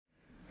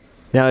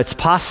Now, it's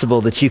possible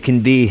that you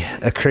can be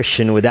a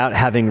Christian without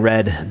having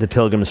read The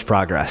Pilgrim's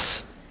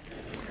Progress,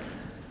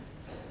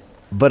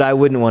 but I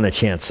wouldn't want to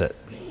chance it.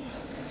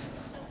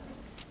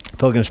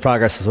 Pilgrim's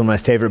Progress is one of my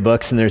favorite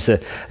books, and there's a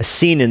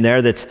scene in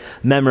there that's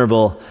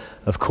memorable,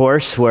 of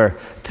course, where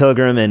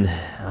Pilgrim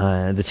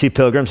and the two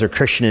pilgrims are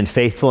Christian and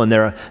faithful, and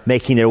they're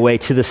making their way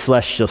to the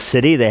celestial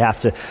city. They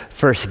have to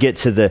first get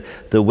to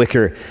the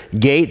wicker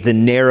gate, the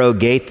narrow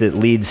gate that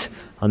leads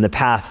on the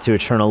path to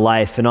eternal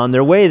life. And on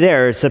their way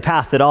there, it's a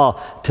path that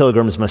all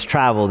pilgrims must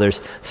travel.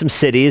 There's some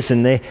cities,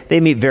 and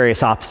they meet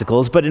various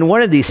obstacles. But in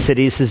one of these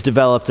cities has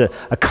developed a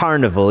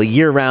carnival, a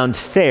year-round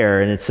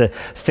fair, and it's a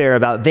fair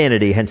about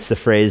vanity, hence the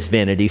phrase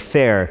Vanity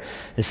Fair.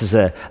 This is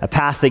a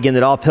path, again,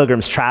 that all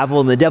pilgrims travel,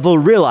 and the devil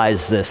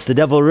realized this. The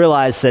devil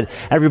realized that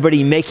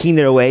everybody making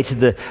their way to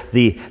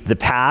the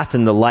path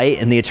and the light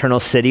and the eternal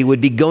city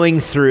would be going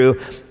through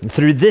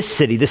this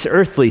city, this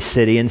earthly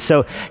city. And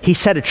so he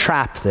set a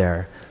trap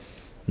there.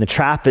 And the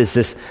trap is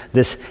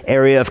this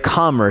area of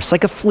commerce,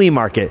 like a flea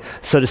market,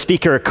 so to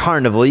speak, or a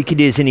carnival. You could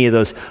use any of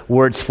those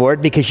words for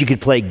it because you could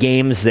play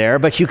games there,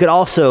 but you could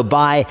also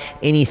buy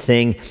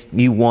anything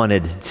you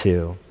wanted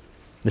to.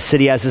 The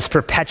city has this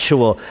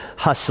perpetual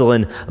hustle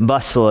and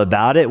bustle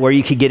about it where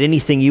you could get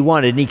anything you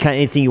wanted,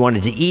 anything you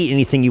wanted to eat,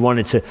 anything you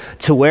wanted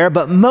to wear.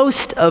 But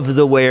most of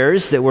the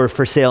wares that were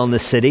for sale in the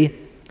city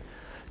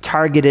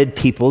targeted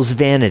people's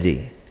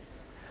vanity.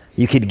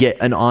 You could get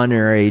an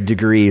honorary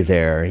degree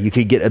there. You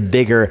could get a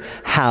bigger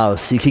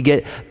house. You could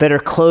get better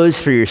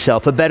clothes for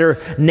yourself, a better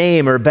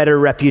name or better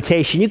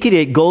reputation. You could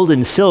get gold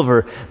and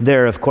silver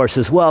there, of course,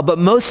 as well. But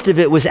most of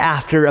it was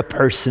after a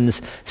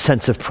person's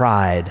sense of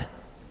pride.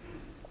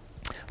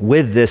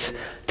 With this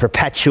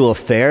perpetual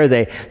fair,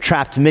 they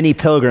trapped many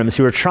pilgrims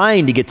who were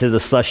trying to get to the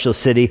celestial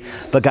city,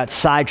 but got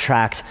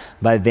sidetracked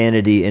by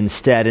vanity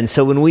instead. And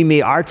so when we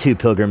meet our two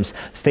pilgrims,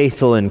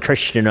 faithful and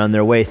Christian, on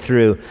their way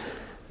through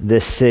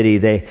this city,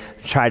 they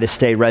try to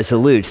stay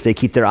resolute. They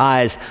keep their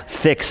eyes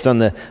fixed on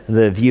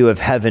the view of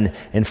heaven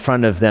in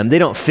front of them. They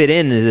don't fit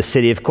into the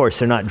city, of course.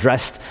 They're not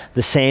dressed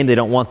the same. They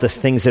don't want the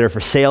things that are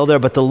for sale there.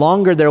 But the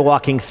longer they're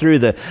walking through,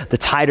 the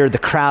tighter the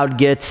crowd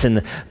gets, and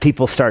the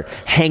people start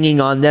hanging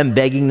on them,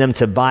 begging them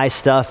to buy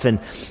stuff. And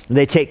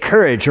they take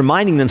courage,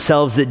 reminding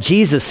themselves that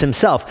Jesus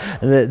himself,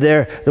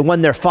 the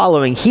one they're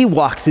following, he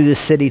walked through this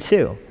city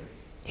too.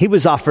 He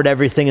was offered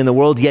everything in the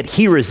world, yet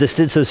he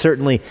resisted, so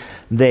certainly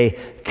they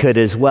could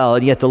as well.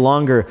 And yet the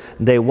longer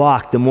they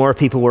walked, the more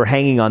people were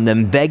hanging on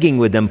them, begging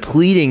with them,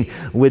 pleading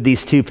with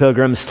these two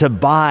pilgrims to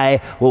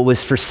buy what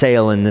was for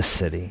sale in this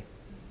city.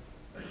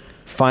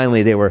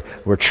 Finally, they were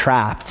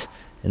trapped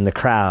in the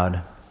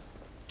crowd.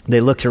 They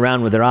looked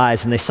around with their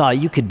eyes and they saw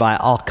you could buy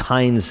all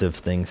kinds of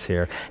things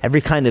here. Every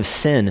kind of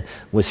sin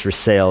was for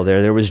sale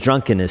there. There was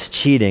drunkenness,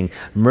 cheating,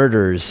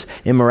 murders,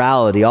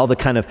 immorality, all the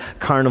kind of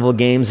carnival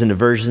games and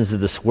diversions of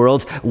this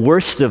world.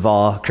 Worst of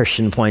all,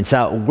 Christian points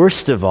out,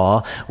 worst of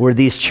all were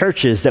these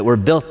churches that were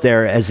built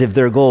there as if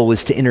their goal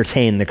was to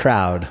entertain the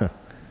crowd.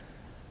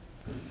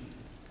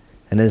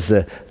 And as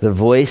the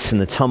voice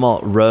and the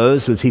tumult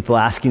rose with people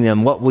asking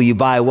them, what will you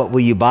buy? What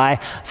will you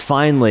buy?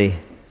 Finally,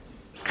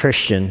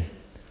 Christian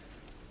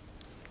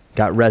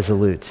got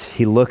resolute.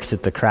 He looked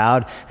at the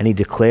crowd and he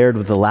declared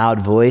with a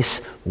loud voice,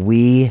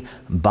 we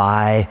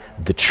buy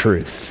the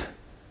truth.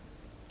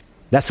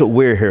 That's what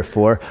we're here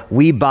for.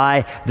 We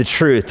buy the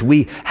truth.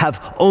 We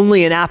have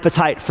only an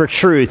appetite for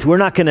truth. We're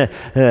not going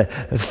to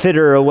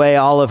fritter away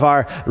all of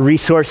our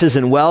resources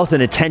and wealth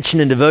and attention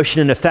and devotion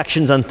and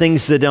affections on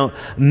things that don't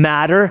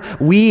matter.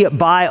 We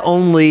buy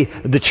only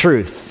the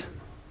truth.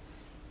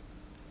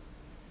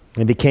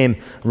 They became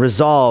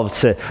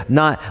resolved to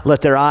not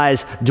let their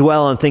eyes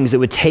dwell on things that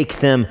would take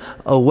them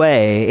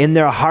away. In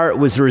their heart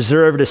was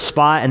reserved a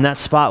spot, and that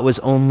spot was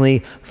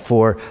only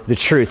for the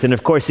truth. And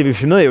of course, if you're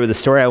familiar with the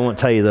story, I won't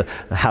tell you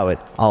how it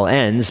all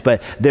ends,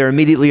 but they're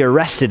immediately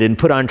arrested and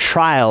put on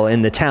trial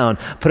in the town,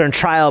 put on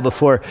trial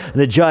before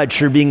the judge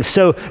for being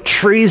so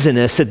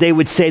treasonous that they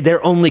would say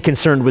they're only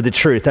concerned with the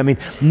truth. I mean,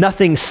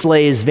 nothing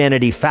slays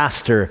vanity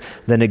faster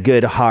than a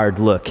good, hard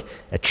look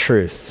at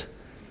truth.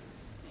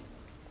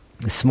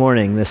 This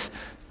morning, this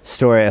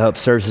story, I hope,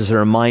 serves as a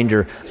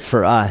reminder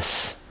for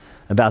us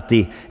about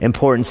the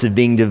importance of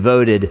being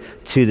devoted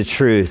to the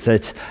truth.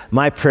 It's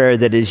my prayer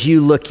that as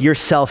you look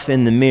yourself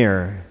in the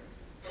mirror,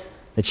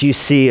 that you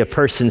see a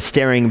person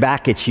staring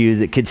back at you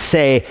that could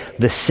say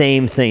the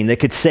same thing, that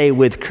could say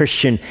with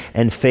Christian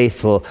and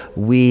faithful,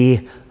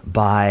 we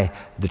buy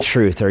the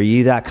truth. Are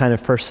you that kind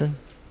of person?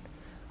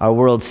 Our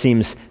world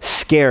seems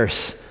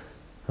scarce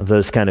of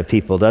those kind of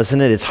people,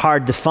 doesn't it? It's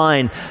hard to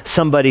find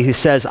somebody who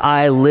says,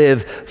 I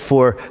live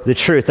for the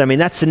truth. I mean,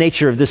 that's the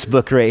nature of this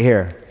book right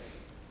here.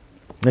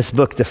 This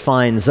book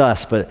defines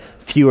us, but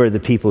few are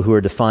the people who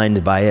are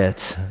defined by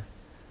it.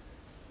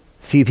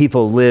 Few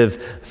people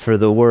live for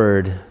the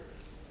word.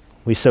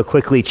 We so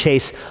quickly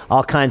chase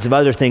all kinds of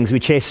other things. We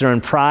chase our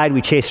own pride.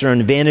 We chase our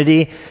own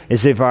vanity,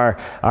 as if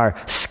our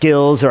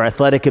skills or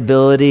athletic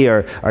ability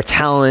or our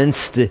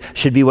talents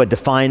should be what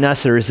define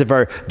us, or as if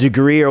our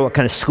degree or what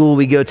kind of school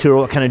we go to or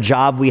what kind of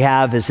job we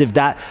have, as if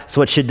that's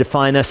what should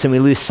define us. And we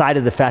lose sight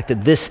of the fact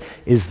that this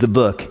is the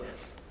book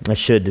that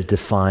should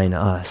define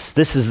us.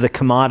 This is the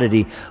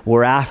commodity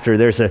we're after.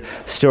 There's a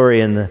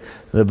story in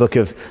the book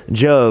of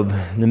Job,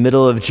 in the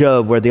middle of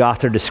Job, where the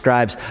author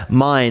describes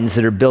mines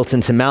that are built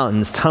into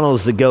mountains,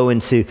 tunnels that go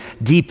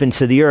deep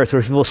into the earth,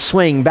 where people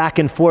swing back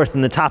and forth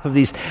in the top of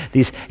these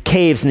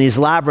caves and these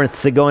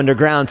labyrinths that go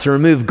underground to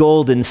remove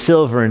gold and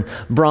silver and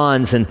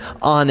bronze and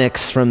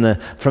onyx from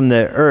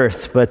the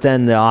earth. But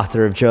then the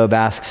author of Job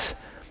asks,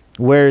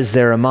 where is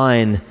there a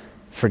mine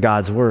for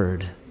God's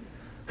word?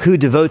 Who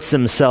devotes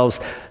themselves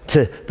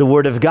to the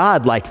word of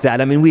God like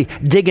that? I mean, we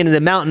dig into the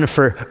mountain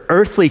for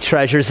earthly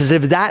treasures as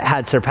if that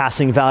had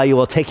surpassing value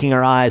while taking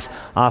our eyes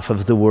off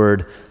of the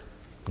word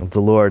of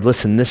the Lord.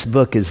 Listen, this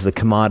book is the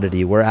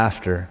commodity we're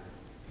after.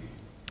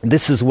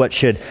 This is what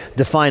should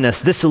define us.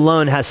 This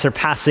alone has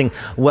surpassing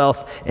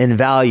wealth and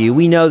value.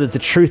 We know that the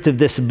truth of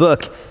this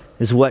book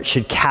is what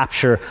should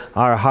capture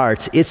our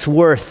hearts. Its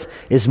worth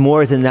is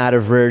more than that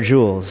of rare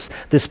jewels.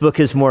 This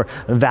book is more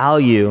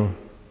value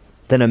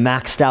than a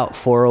maxed out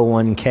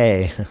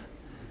 401k.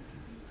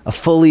 A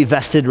fully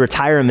vested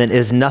retirement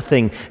is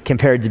nothing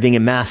compared to being a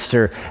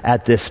master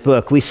at this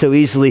book. We so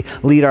easily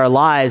lead our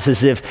lives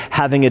as if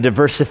having a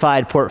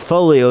diversified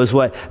portfolio is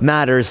what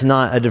matters,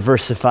 not a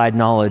diversified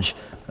knowledge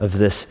of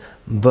this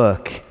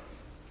book.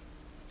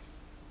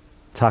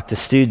 Talk to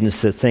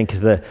students that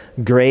think the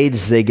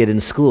grades they get in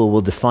school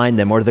will define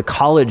them, or the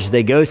college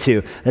they go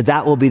to,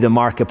 that will be the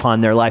mark upon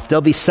their life. They'll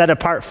be set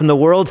apart from the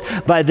world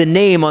by the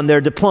name on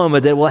their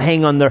diploma that will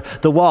hang on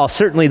the wall.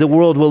 Certainly the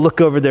world will look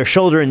over their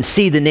shoulder and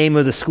see the name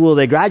of the school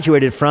they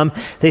graduated from.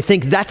 They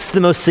think that's the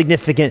most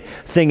significant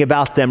thing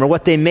about them, or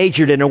what they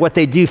majored in, or what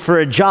they do for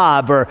a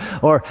job,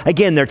 or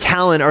again, their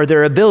talent or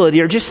their ability,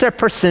 or just their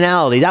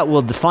personality. That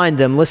will define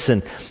them.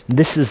 Listen,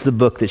 this is the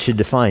book that should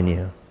define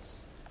you.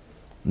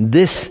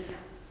 This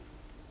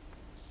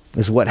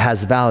is what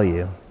has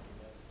value.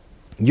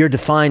 You're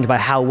defined by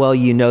how well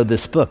you know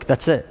this book.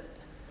 That's it.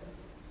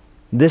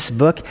 This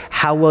book,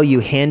 how well you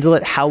handle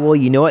it, how well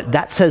you know it,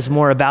 that says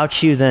more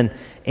about you than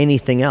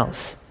anything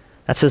else.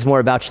 That says more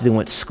about you than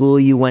what school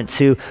you went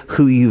to,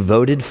 who you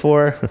voted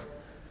for.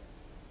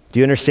 Do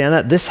you understand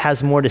that? This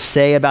has more to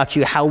say about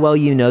you. How well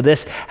you know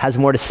this has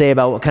more to say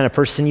about what kind of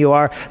person you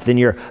are than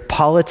your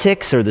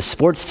politics or the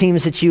sports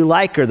teams that you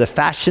like or the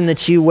fashion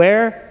that you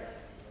wear.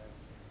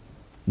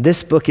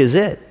 This book is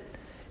it.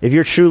 If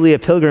you're truly a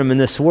pilgrim in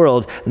this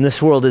world, and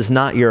this world is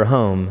not your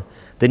home,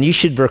 then you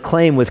should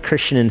proclaim with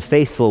Christian and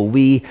faithful,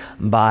 we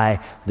buy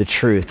the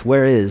truth.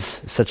 Where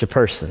is such a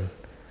person?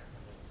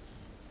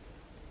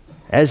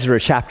 Ezra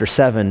chapter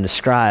 7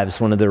 describes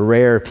one of the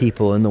rare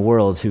people in the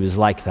world who is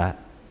like that.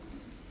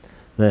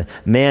 The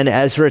man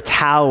Ezra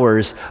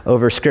towers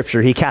over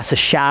Scripture. He casts a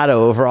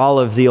shadow over all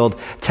of the Old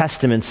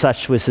Testament.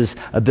 Such was his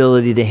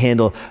ability to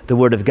handle the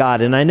Word of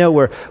God. And I know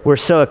we're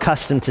so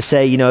accustomed to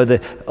say,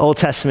 the Old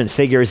Testament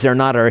figures, they're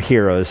not our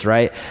heroes,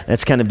 right?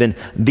 That's kind of been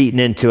beaten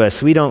into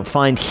us. We don't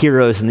find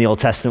heroes in the Old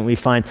Testament. We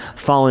find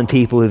fallen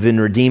people who've been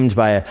redeemed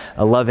by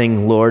a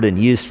loving Lord and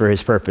used for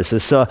his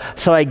purposes. So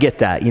I get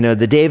that.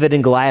 The David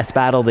and Goliath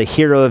battle, the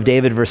hero of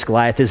David versus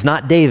Goliath is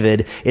not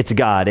David, it's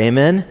God.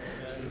 Amen?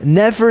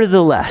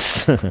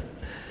 Nevertheless,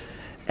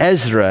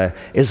 Ezra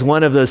is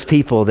one of those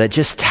people that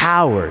just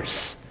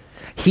towers.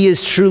 He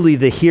is truly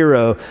the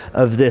hero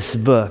of this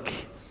book.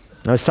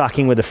 I was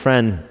talking with a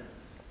friend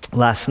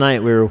last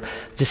night. We were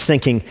just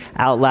thinking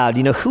out loud,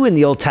 who in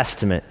the Old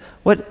Testament,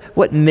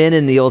 what men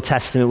in the Old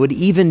Testament would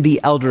even be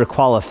elder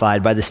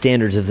qualified by the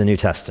standards of the New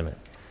Testament?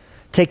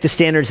 Take the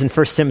standards in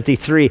 1 Timothy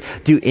 3.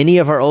 Do any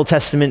of our Old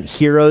Testament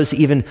heroes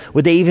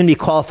would they even be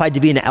qualified to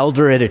be an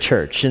elder at a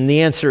church? And the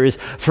answer is,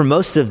 for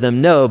most of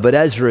them, no, but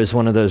Ezra is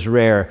one of those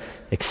rare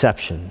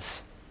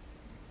exceptions.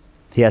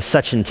 He has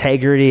such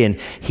integrity and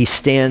he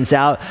stands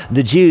out.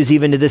 The Jews,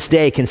 even to this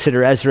day,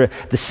 consider Ezra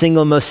the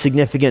single most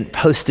significant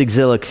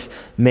post-exilic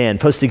man.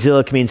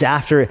 Post-exilic means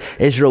after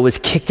Israel was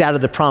kicked out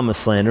of the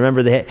promised land.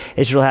 Remember,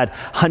 Israel had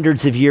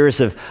hundreds of years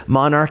of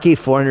monarchy,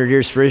 400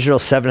 years for Israel,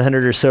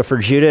 700 or so for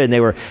Judah, and they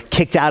were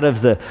kicked out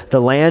of the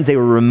land. They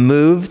were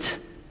removed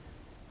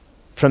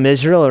from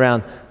Israel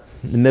around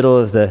the middle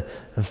of the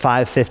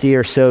 550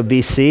 or so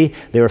BC.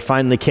 They were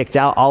finally kicked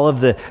out. All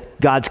of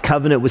God's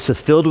covenant was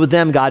fulfilled with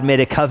them. God made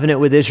a covenant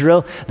with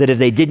Israel that if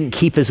they didn't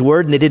keep his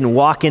word and they didn't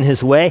walk in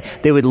his way,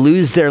 they would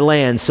lose their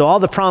land. So all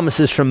the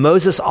promises from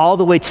Moses all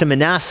the way to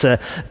Manasseh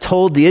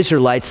told the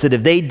Israelites that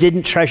if they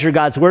didn't treasure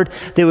God's word,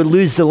 they would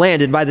lose the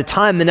land. And by the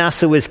time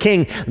Manasseh was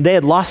king, they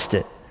had lost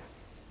it.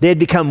 They had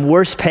become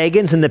worse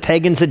pagans than the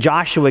pagans that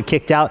Joshua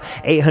kicked out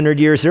 800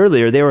 years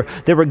earlier.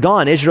 They were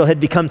gone. Israel had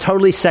become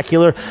totally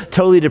secular,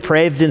 totally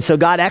depraved, and so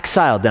God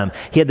exiled them.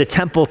 He had the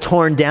temple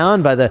torn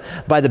down by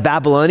the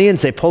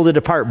Babylonians. They pulled it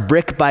apart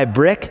brick by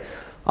brick.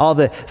 All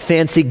the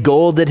fancy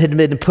gold that had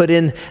been put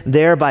in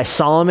there by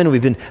Solomon,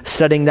 we've been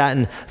studying that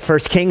in 1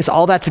 Kings,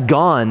 all that's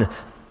gone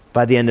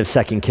by the end of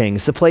 2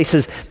 Kings. The place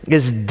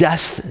is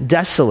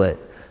desolate.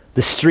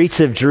 The streets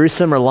of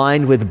Jerusalem are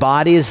lined with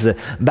bodies. The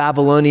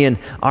Babylonian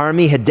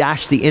army had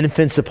dashed the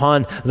infants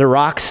upon the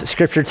rocks,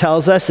 Scripture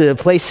tells us. The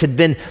place had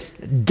been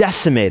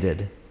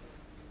decimated.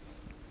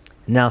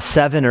 Now,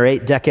 7 or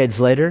 8 decades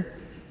later,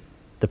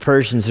 the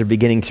Persians are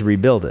beginning to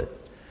rebuild it.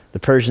 The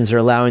Persians are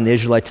allowing the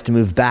Israelites to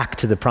move back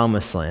to the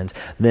Promised Land.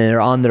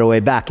 They're on their way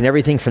back. And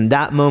everything from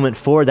that moment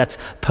forward, that's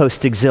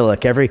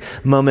post-exilic. Every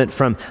moment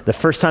from the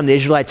first time the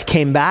Israelites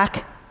came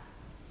back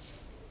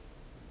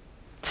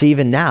to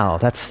even now,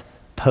 that's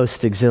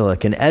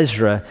post-exilic. And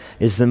Ezra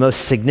is the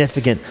most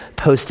significant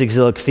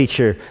post-exilic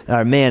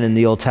man in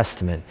the Old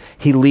Testament.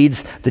 He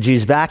leads the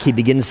Jews back. He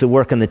begins the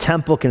work on the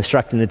temple,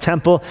 constructing the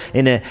temple.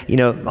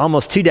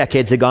 Almost 2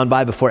 decades had gone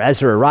by before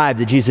Ezra arrived.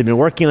 The Jews had been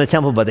working on the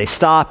temple, but they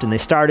stopped and they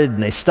started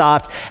and they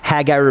stopped.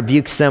 Haggai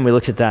rebukes them. We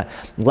looked at that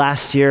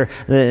last year.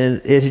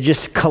 It had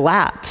just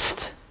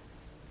collapsed.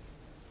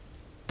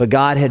 But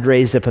God had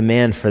raised up a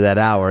man for that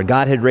hour.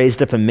 God had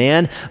raised up a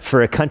man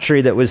for a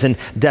country that was in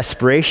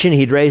desperation.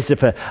 He'd raised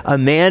up a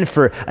man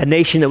for a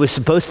nation that was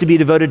supposed to be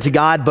devoted to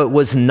God, but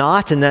was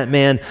not, and that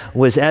man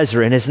was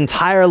Ezra. And his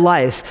entire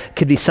life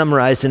could be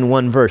summarized in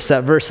one verse.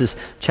 That verse is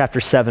chapter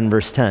 7,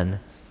 verse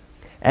 10.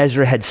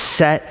 Ezra had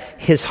set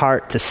his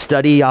heart to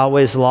study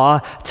Yahweh's law,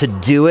 to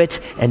do it,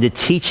 and to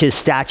teach his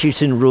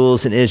statutes and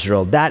rules in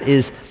Israel. That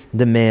is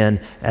the man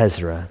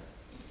Ezra.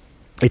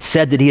 It's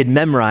said that he had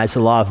memorized the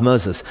law of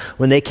Moses.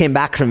 When they came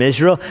back from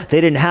Israel,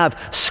 they didn't have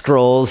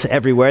scrolls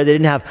everywhere. They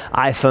didn't have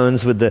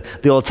iPhones with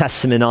the Old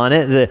Testament on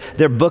it.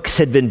 Their books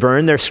had been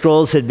burned. Their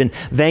scrolls had been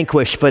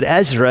vanquished. But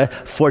Ezra,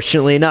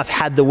 fortunately enough,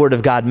 had the Word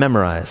of God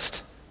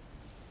memorized.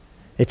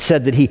 It's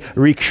said that he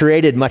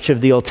recreated much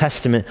of the Old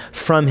Testament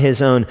from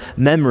his own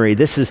memory.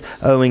 This is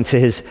owing to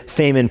his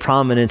fame and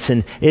prominence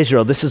in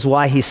Israel. This is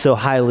why he's so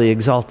highly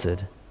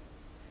exalted.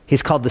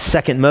 He's called the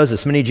second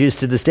Moses. Many Jews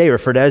to this day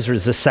refer to Ezra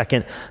as the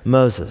second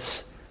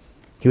Moses.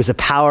 He was a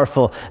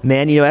powerful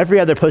man. Every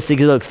other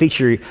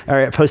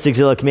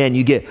post-exilic man,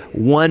 you get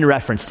one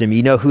reference to him.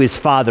 You know who his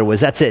father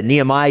was. That's it.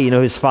 Nehemiah, you know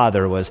who his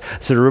father was.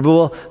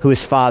 Zerubbabel, who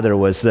his father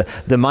was.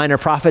 The minor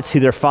prophets, who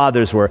their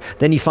fathers were.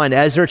 Then you find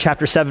Ezra,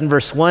 chapter 7,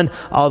 verse 1,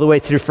 all the way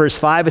through verse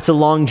 5. It's a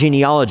long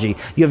genealogy.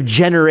 You have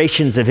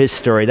generations of his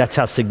story. That's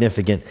how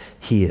significant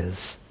he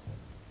is.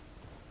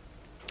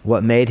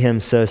 What made him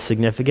so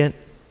significant?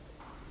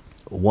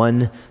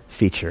 One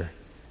feature.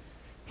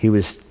 He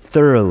was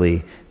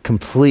thoroughly,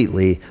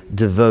 completely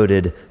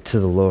devoted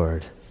to the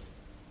Lord.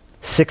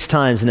 6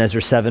 times in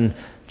Ezra 7,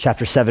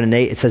 chapter 7 and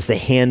 8, it says the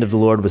hand of the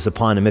Lord was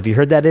upon him. Have you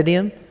heard that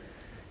idiom?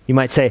 You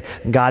might say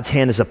God's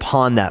hand is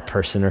upon that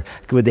person, or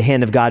would the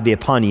hand of God be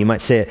upon you? You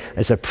might say it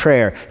as a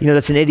prayer.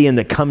 That's an idiom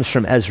that comes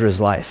from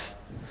Ezra's life.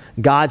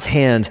 God's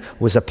hand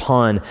was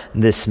upon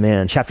this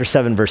man. Chapter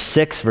 7, verse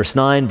 6, verse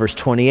 9, verse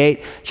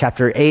 28,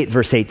 chapter 8,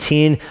 verse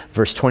 18,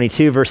 verse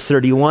 22, verse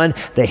 31,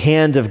 the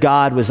hand of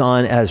God was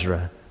on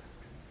Ezra.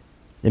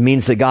 It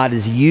means that God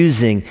is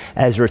using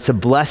Ezra to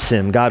bless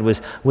him. God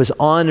was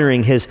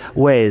honoring his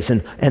ways.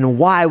 And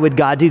why would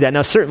God do that?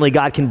 Now, certainly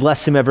God can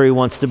bless him ever he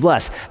wants to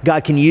bless.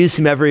 God can use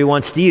him ever he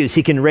wants to use.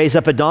 He can raise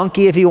up a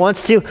donkey if he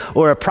wants to,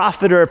 or a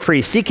prophet or a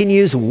priest. He can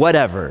use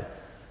whatever.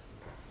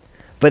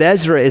 But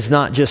Ezra is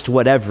not just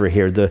whatever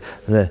here.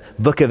 The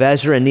book of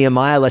Ezra and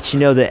Nehemiah lets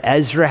you know that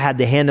Ezra had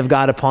the hand of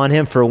God upon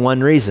him for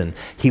one reason.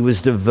 He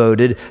was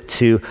devoted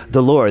to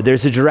the Lord.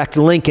 There's a direct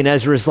link in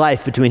Ezra's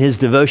life between his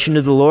devotion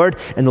to the Lord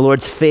and the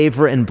Lord's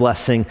favor and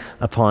blessing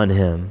upon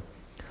him.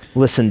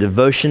 Listen,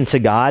 devotion to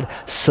God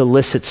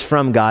solicits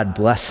from God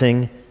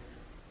blessing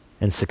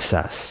and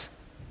success.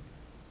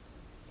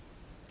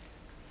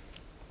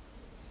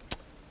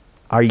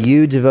 Are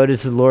you devoted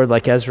to the Lord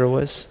like Ezra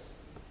was?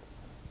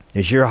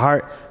 Is your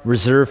heart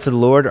reserved for the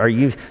Lord? Are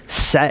you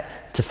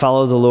set to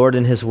follow the Lord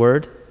in his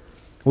word?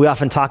 We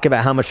often talk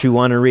about how much we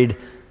want to read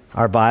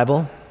our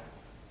Bible,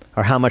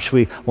 or how much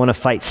we want to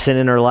fight sin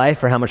in our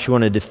life, or how much we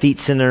want to defeat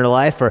sin in our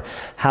life, or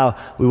how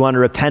we want to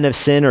repent of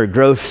sin or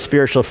grow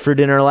spiritual fruit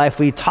in our life.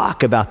 We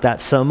talk about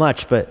that so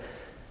much, but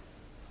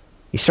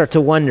you start to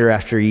wonder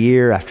after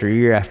year after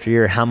year after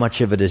year how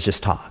much of it is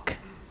just talk.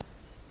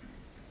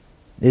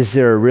 Is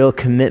there a real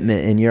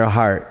commitment in your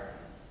heart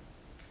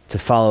to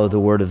follow the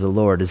word of the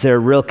Lord? Is there a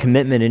real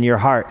commitment in your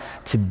heart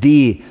to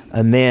be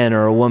a man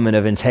or a woman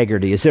of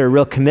integrity? Is there a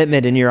real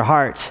commitment in your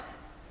heart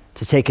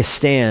to take a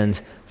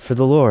stand for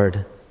the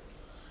Lord?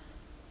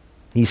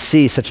 You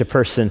see such a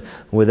person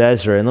with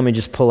Ezra, and let me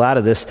just pull out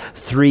of this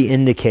 3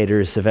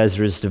 indicators of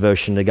Ezra's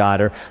devotion to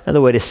God, or another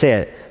way to say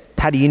it.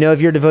 How do you know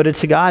if you're devoted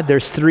to God?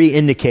 There's 3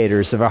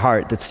 indicators of a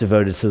heart that's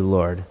devoted to the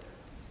Lord.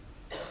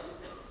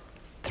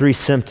 3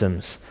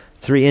 symptoms,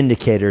 3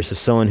 indicators of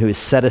someone who is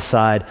set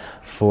aside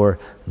for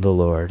the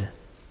Lord.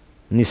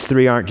 And these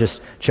 3 aren't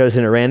just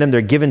chosen at random.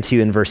 They're given to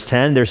you in verse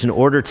 10. There's an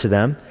order to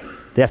them.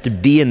 They have to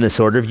be in this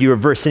order. If you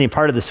reverse any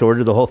part of this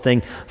order, the whole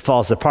thing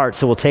falls apart.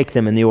 So we'll take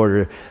them in the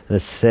order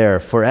that's there.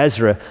 For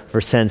Ezra,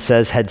 verse 10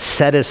 says, had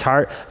set his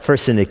heart,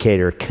 first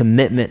indicator,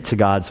 commitment to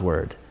God's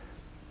word.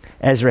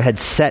 Ezra had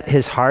set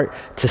his heart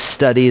to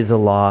study the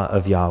law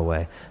of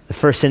Yahweh. The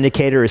first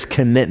indicator is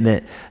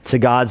commitment to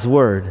God's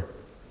word.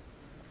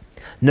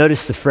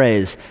 Notice the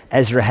phrase,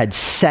 Ezra had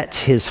set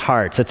his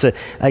heart. That's,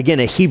 again,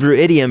 a Hebrew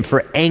idiom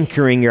for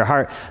anchoring your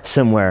heart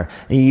somewhere.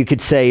 And you could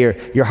say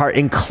your heart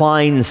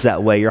inclines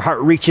that way. Your heart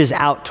reaches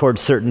out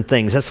towards certain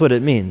things. That's what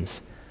it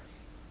means.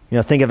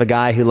 Think of a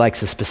guy who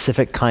likes a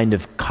specific kind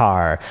of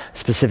car,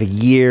 specific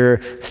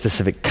year,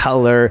 specific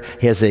color.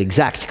 He has the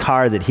exact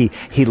car that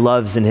he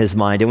loves in his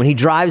mind. And when he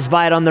drives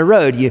by it on the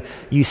road,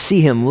 you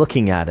see him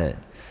looking at it.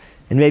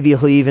 And maybe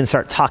he'll even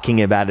start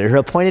talking about it, or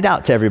he'll point it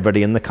out to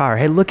everybody in the car.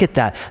 Hey, look at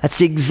that. That's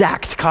the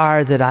exact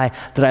car that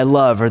I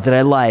love or that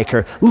I like,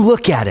 or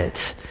look at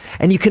it.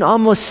 And you can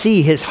almost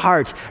see his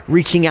heart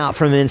reaching out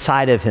from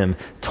inside of him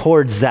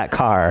towards that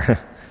car,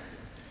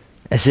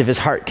 as if his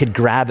heart could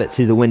grab it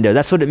through the window.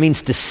 That's what it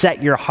means to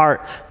set your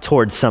heart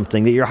towards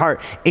something, that your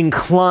heart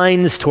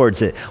inclines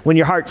towards it. When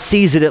your heart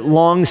sees it, it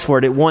longs for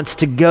it. It wants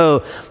to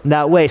go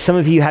that way. Some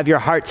of you have your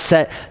heart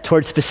set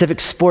towards specific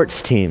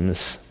sports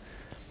teams.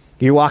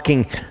 You're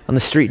walking on the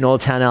street in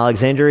Old Town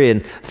Alexandria,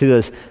 and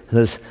through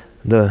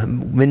the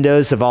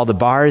windows of all the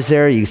bars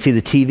there, you see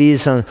the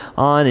TVs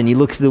on, and you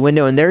look through the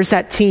window, and there's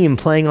that team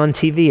playing on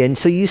TV. And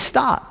so you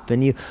stop,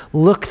 and you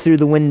look through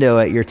the window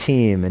at your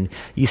team, and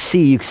you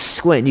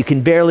squint, and you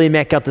can barely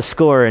make out the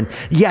score. And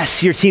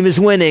yes, your team is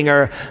winning,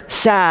 or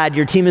sad,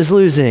 your team is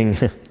losing.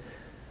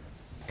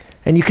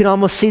 And you can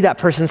almost see that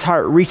person's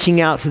heart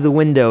reaching out through the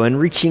window, and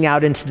reaching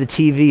out into the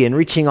TV, and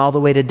reaching all the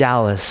way to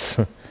Dallas.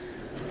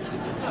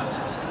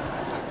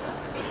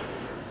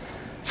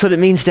 That's what it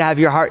means to have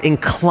your heart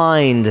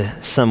inclined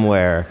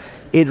somewhere.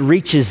 It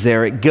reaches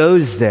there. It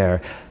goes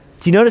there.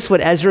 Do you notice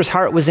what Ezra's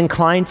heart was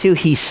inclined to?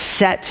 He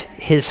set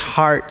his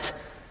heart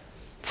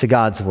to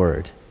God's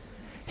word.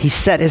 He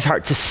set his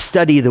heart to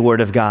study the word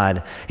of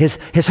God.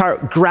 His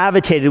heart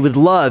gravitated with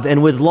love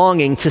and with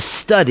longing to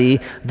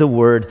study the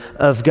word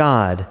of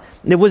God.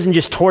 And it wasn't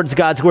just towards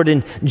God's word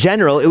in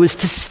general. It was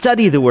to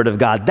study the word of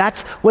God.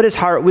 That's what his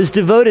heart was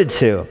devoted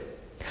to.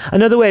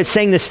 Another way of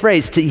saying this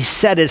phrase, he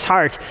set his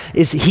heart,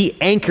 is he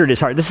anchored his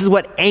heart. This is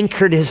what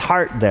anchored his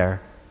heart there.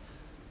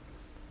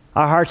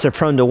 Our hearts are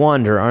prone to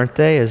wander, aren't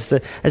they? As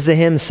the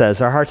hymn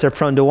says, our hearts are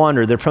prone to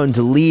wander. They're prone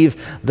to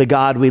leave the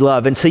God we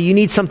love. And so you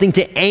need something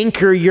to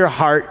anchor your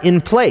heart in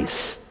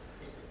place.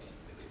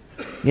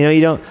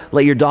 You don't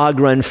let your dog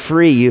run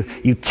free.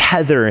 You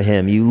tether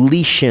him, you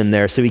leash him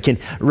there so he can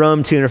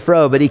roam to and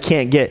fro, but he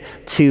can't get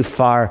too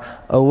far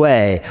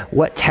away.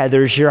 What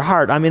tethers your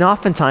heart?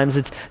 Oftentimes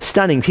it's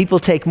stunning. People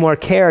take more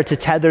care to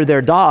tether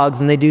their dog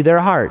than they do their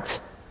heart.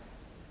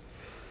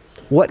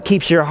 What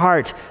keeps your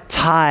heart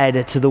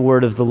tied to the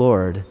word of the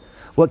Lord?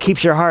 What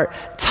keeps your heart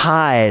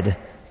tied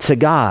to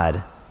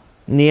God?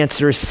 And the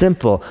answer is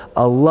simple: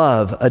 a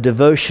love, a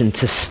devotion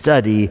to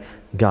study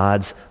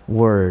God's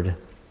word.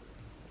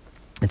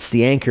 It's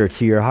the anchor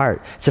to your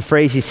heart. It's a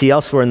phrase you see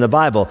elsewhere in the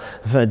Bible.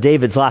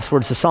 David's last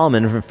words to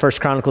Solomon, 1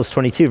 Chronicles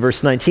 22,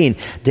 verse 19.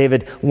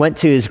 David went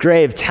to his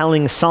grave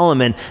telling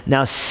Solomon,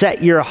 now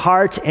set your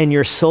heart and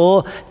your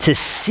soul to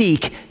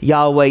seek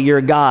Yahweh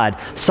your God.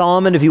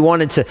 Solomon, if he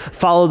wanted to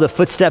follow the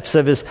footsteps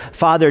of his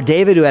father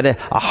David, who had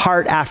a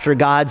heart after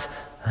God,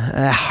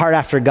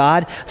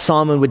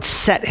 Solomon would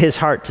set his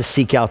heart to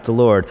seek out the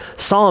Lord.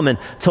 Solomon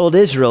told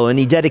Israel, and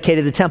he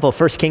dedicated the temple,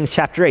 1 Kings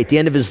chapter 8, the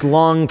end of his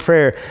long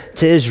prayer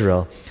to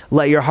Israel.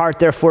 Let your heart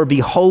therefore be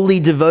wholly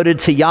devoted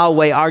to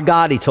Yahweh our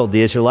God, he told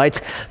the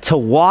Israelites, to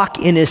walk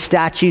in his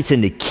statutes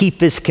and to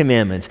keep his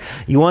commandments.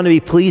 You want to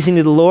be pleasing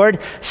to the Lord?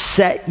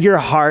 Set your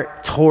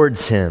heart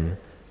towards him.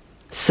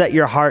 Set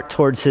your heart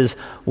towards his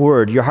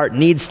word. Your heart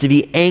needs to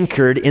be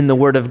anchored in the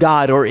word of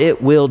God, or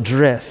it will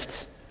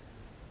drift.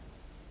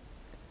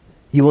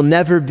 You will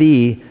never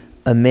be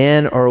a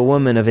man or a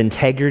woman of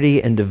integrity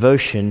and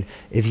devotion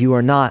if you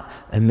are not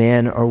a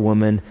man or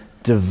woman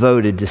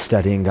devoted to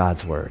studying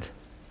God's word.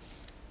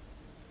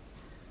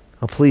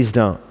 Oh, please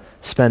don't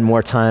spend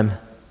more time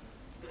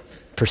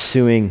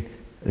pursuing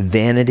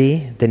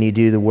vanity than you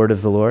do the word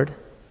of the Lord.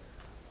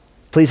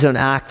 Please don't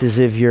act as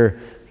if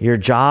your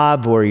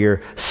job or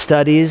your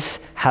studies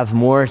have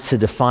more to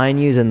define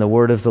you than the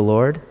word of the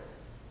Lord.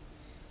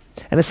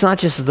 And it's not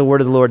just that the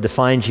word of the Lord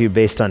defines you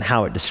based on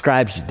how it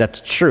describes you.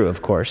 That's true,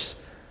 of course.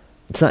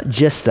 It's not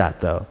just that,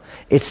 though.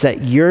 It's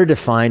that you're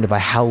defined by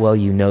how well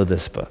you know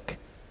this book.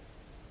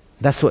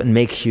 That's what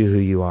makes you who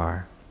you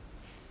are.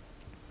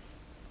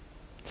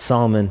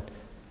 Solomon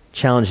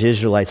challenged the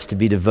Israelites to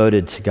be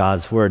devoted to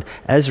God's word.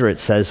 Ezra, it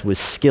says, was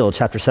skilled.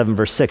 Chapter 7,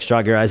 verse 6,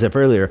 jog your eyes up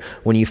earlier.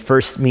 When you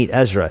first meet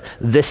Ezra,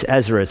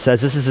 it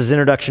says, this is his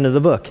introduction to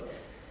the book.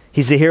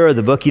 He's the hero of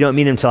the book. You don't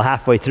meet him until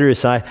halfway through,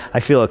 so I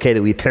feel okay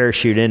that we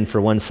parachute in for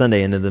one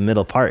Sunday into the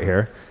middle part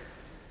here.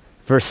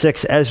 Verse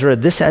 6,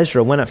 this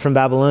Ezra went up from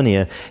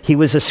Babylonia. He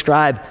was a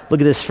scribe, look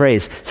at this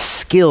phrase,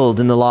 skilled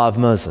in the law of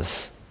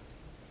Moses.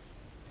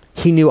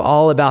 He knew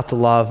all about the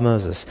law of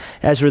Moses.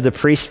 Ezra the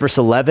priest, verse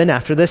 11,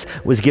 after this,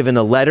 was given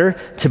a letter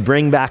to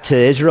bring back to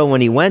Israel when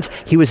he went.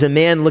 He was a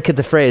man, look at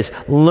the phrase,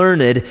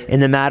 learned in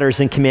the matters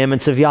and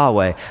commandments of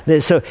Yahweh.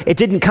 So it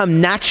didn't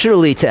come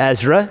naturally to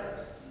Ezra.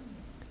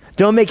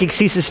 Don't make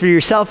excuses for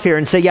yourself here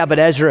and say, yeah, but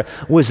Ezra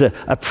was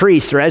a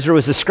priest or Ezra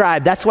was a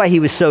scribe. That's why he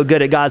was so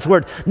good at God's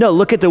word. No,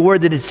 look at the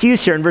word that it's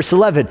used here in verse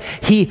 11.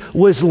 He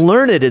was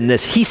learned in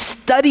this. He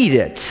studied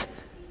it.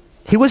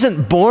 He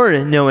wasn't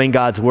born knowing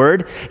God's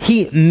word.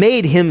 He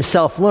made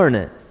himself learn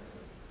it.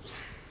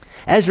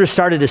 Ezra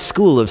started a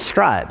school of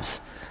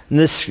scribes. And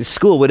this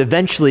school would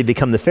eventually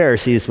become the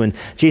Pharisees when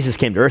Jesus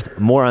came to earth.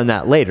 More on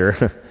that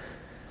later.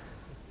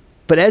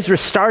 But Ezra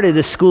started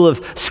a school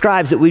of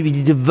scribes that would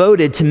be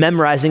devoted to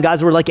memorizing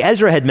God's word like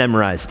Ezra had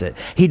memorized it.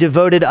 He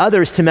devoted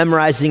others to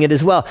memorizing it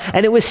as well.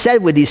 And it was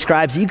said with these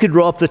scribes, you could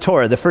roll up the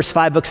Torah, the first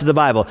 5 books of the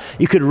Bible.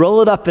 You could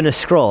roll it up in a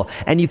scroll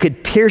and you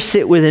could pierce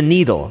it with a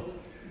needle.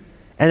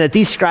 And that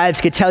these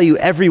scribes could tell you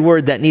every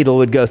word that needle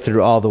would go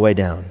through all the way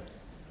down.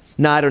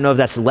 Now, I don't know if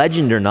that's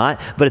legend or not,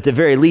 but at the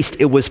very least,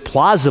 it was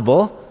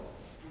plausible.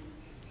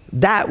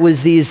 That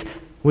was these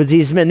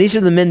men. These are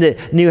the men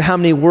that knew how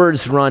many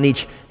words were on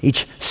each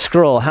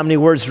scroll, how many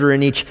words were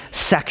in each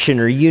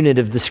section or unit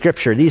of the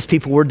scripture. These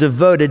people were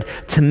devoted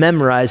to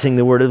memorizing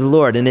the word of the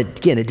Lord. And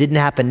it didn't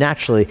happen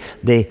naturally.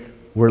 They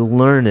were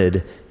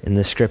learned in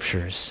the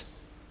scriptures.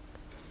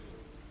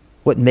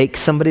 What makes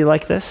somebody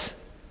like this?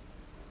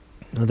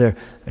 Well, they're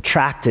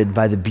attracted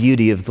by the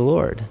beauty of the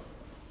Lord.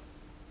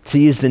 To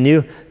use the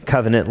new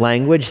covenant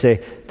language,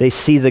 they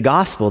see the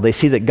gospel. They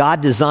see that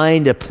God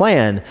designed a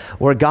plan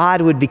where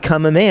God would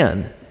become a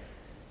man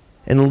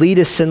and lead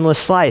a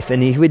sinless life.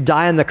 And he would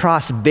die on the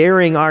cross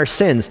bearing our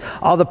sins.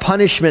 All the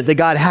punishment that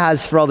God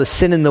has for all the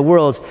sin in the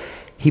world,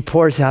 he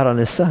pours out on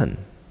his son.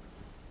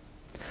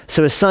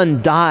 So his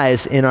son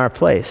dies in our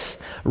place,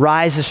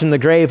 rises from the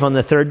grave on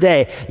the 3rd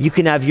day. You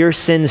can have your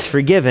sins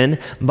forgiven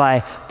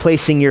by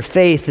placing your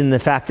faith in the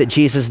fact that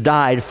Jesus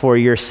died for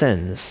your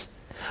sins.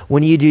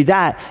 When you do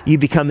that, you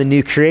become a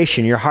new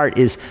creation. Your heart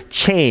is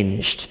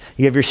changed.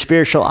 You have your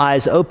spiritual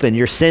eyes open.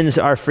 Your sins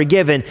are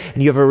forgiven,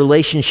 and you have a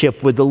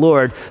relationship with the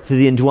Lord through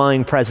the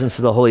indwelling presence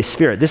of the Holy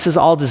Spirit. This is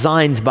all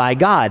designed by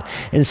God.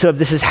 And so if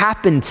this has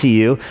happened to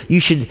you,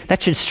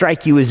 that should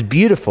strike you as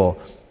beautiful.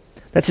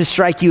 That should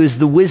strike you as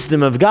the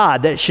wisdom of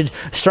God. That should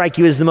strike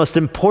you as the most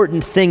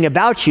important thing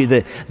about you,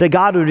 that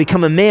God would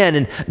become a man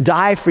and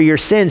die for your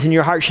sins, and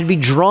your heart should be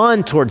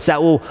drawn towards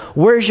that. Well,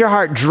 where's your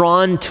heart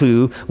drawn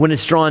to when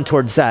it's drawn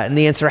towards that? And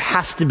the answer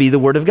has to be the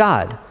Word of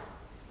God.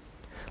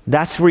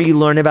 That's where you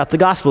learn about the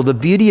gospel. The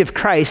beauty of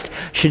Christ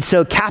should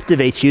so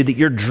captivate you that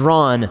you're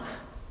drawn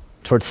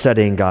towards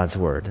studying God's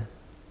Word.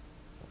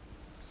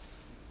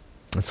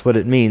 That's what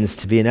it means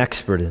to be an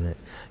expert in it.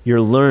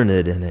 You're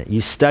learned in it.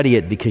 You study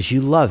it because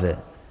you love it.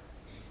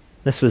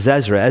 This was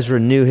Ezra. Ezra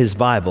knew his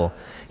Bible.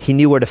 He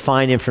knew where to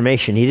find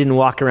information. He didn't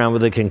walk around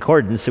with a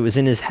concordance. It was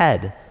in his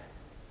head.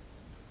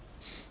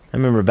 I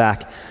remember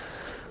back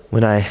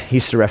when I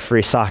used to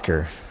referee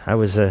soccer. I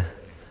was an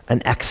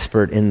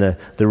expert in the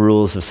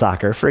rules of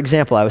soccer. For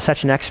example, I was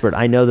such an expert,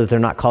 I know that they're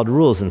not called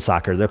rules in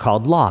soccer. They're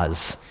called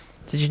laws.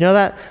 Did you know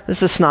that? This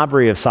is the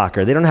snobbery of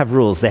soccer. They don't have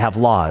rules. They have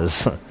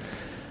laws.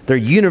 They're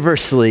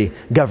universally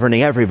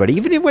governing everybody.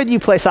 Even whether you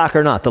play soccer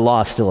or not, the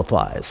law still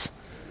applies.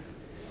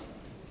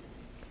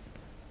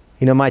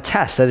 You know, my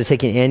test, I had to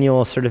take an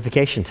annual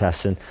certification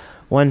test, and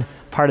one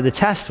part of the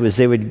test was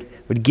they would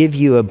give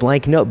you a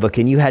blank notebook,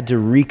 and you had to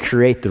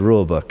recreate the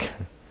rule book.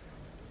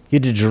 You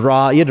had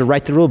to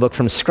write the rule book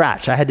from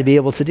scratch. I had to be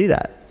able to do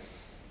that.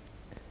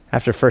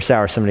 After the first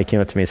hour, somebody came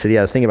up to me and said,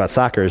 yeah, the thing about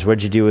soccer is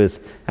what'd you do with,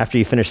 after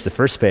you finished the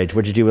first page,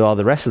 what'd you do with all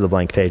the rest of the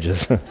blank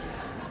pages?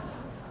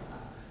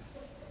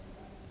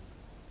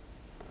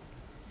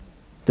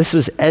 This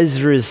was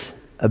Ezra's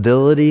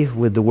ability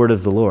with the word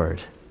of the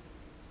Lord.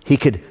 He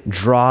could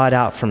draw it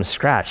out from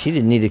scratch. He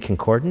didn't need a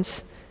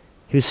concordance.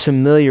 He was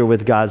familiar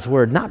with God's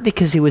word, not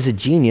because he was a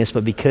genius,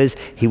 but because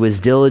he was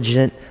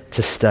diligent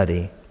to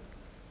study.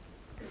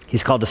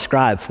 He's called a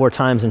scribe 4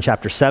 times in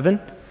chapter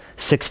 7,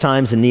 6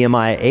 times in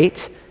Nehemiah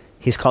 8.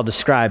 He's called a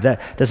scribe.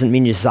 That doesn't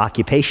mean just his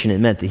occupation. It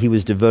meant that he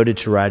was devoted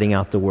to writing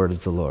out the word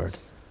of the Lord.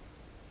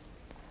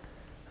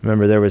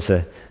 Remember, there was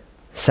a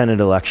Senate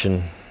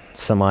election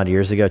some odd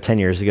years ago, 10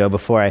 years ago,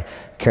 before I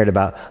cared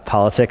about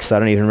politics. So I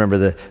don't even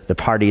remember the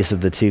parties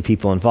of the two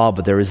people involved,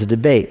 but there was a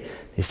debate.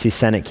 These 2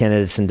 Senate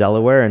candidates in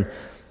Delaware, and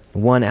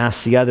one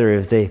asked the other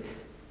if they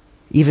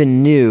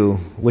even knew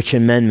which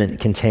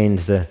amendment contained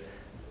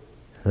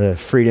the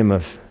freedom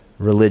of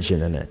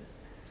religion in it.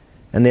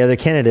 And the other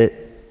candidate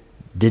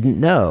didn't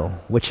know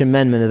which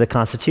amendment of the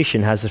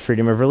Constitution has the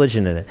freedom of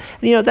religion in it.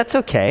 And you know, that's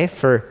okay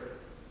for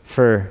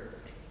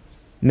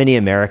many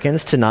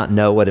Americans to not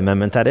know what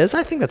amendment that is.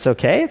 I think that's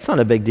okay. It's not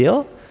a big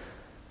deal.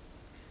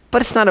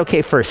 But it's not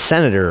okay for a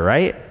senator,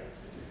 right?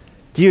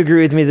 Do you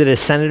agree with me that a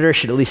senator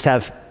should at least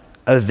have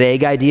a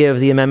vague idea of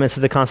the amendments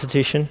of the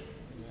Constitution?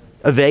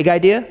 A vague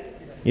idea?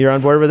 You're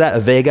on board with that? A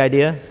vague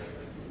idea?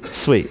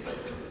 Sweet.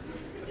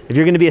 If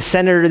you're going to be a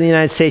senator in the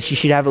United States, you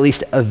should have at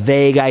least a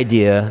vague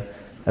idea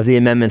of the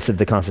amendments of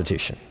the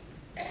Constitution.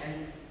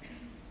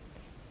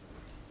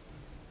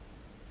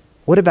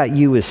 What about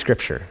you with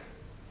Scripture?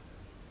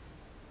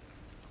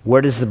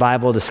 Where does the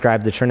Bible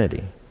describe the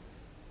Trinity?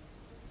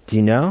 Do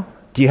you know?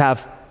 Do you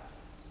have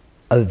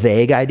a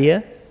vague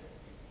idea?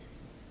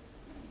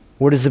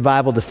 Where does the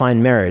Bible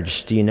define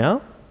marriage? Do you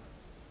know?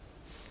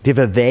 Do you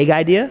have a vague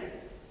idea?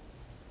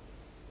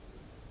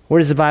 Where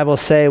does the Bible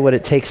say what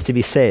it takes to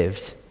be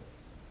saved?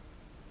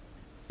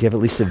 Do you have at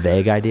least a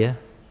vague idea?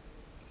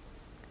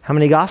 How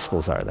many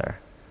Gospels are there?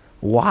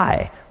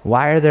 Why?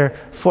 Why are there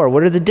 4?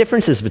 What are the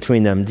differences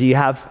between them? Do you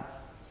have,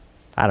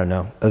 I don't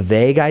know, a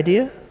vague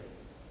idea?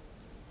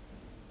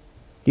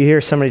 You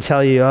hear somebody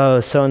tell you, oh,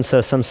 so-and-so,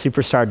 some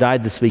superstar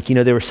died this week. You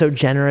know, they were so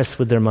generous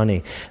with their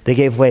money. They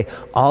gave away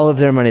all of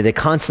their money. They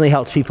constantly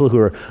helped people who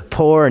were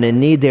poor and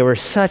in need. They were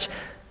such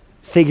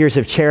figures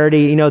of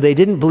charity. You know, they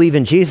didn't believe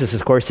in Jesus,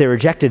 of course. They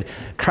rejected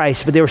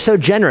Christ, but they were so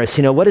generous.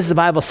 You know, what does the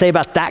Bible say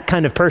about that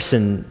kind of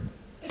person?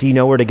 Do you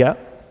know where to go?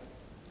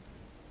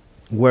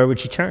 Where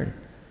would you turn?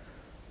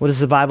 What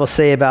does the Bible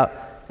say about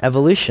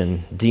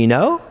evolution? Do you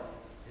know?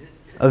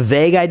 A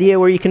vague idea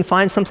where you can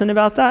find something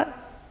about that?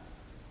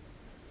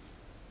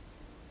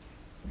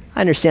 I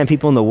understand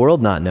people in the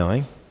world not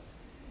knowing,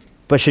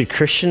 but should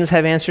Christians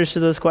have answers to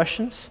those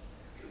questions?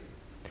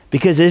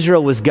 Because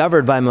Israel was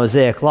governed by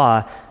Mosaic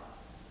law,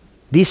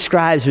 these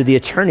scribes were the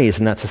attorneys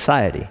in that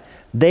society.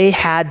 They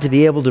had to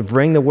be able to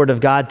bring the word of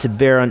God to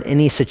bear on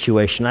any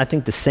situation. I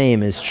think the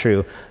same is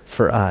true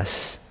for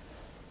us.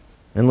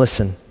 And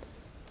listen,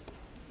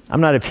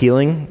 I'm not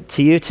appealing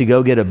to you to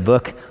go get a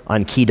book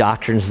on key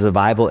doctrines of the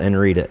Bible and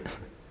read it.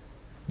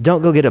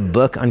 Don't go get a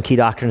book on key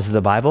doctrines of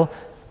the Bible.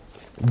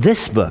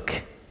 This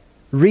book,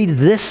 read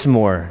this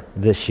more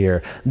this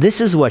year.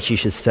 This is what you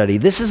should study.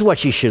 This is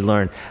what you should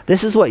learn.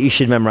 This is what you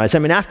should memorize. I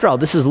mean, after all,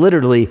 this is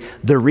literally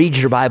the Read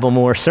Your Bible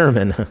More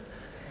sermon.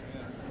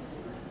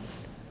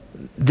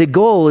 The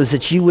goal is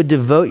that you would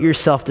devote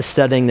yourself to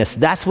studying this.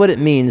 That's what it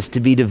means to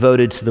be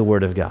devoted to the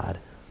Word of God.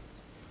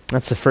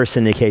 That's the first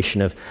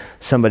indication of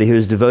somebody who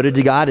is devoted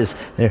to God, is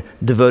they're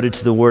devoted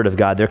to the Word of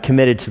God. They're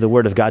committed to the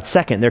Word of God.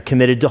 Second, they're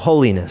committed to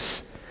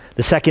holiness.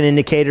 The second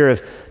indicator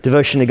of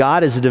devotion to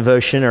God is a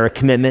devotion or a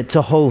commitment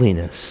to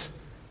holiness.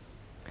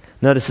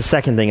 Notice the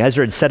second thing.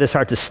 Ezra had set his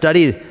heart to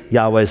study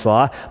Yahweh's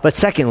law, but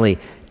secondly,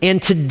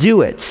 and to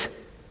do it.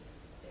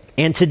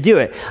 And to do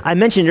it. I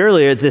mentioned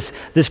earlier this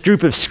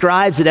group of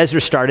scribes that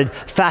Ezra started,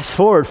 fast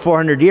forward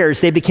 400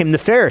 years, they became the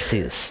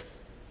Pharisees.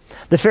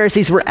 The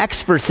Pharisees were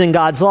experts in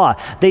God's law.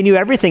 They knew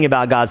everything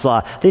about God's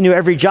law. They knew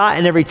every jot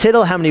and every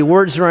tittle, how many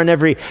words were on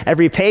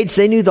every page.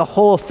 They knew the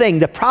whole thing.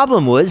 The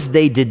problem was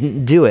they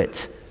didn't do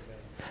it.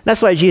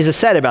 That's why Jesus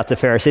said about the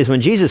Pharisees,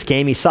 when Jesus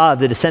came, he saw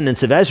the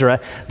descendants of Ezra.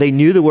 They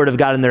knew the word of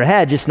God in their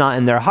head, just not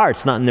in their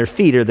hearts, not in their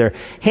feet or their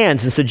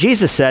hands. And so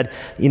Jesus said,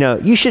 you know,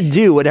 you should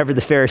do whatever the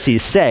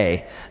Pharisees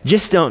say.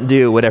 Just don't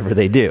do whatever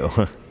they do.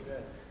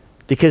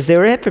 Because they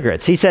were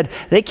hypocrites. He said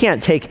they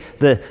can't take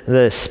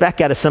the speck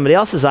out of somebody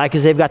else's eye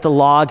because they've got the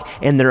log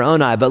in their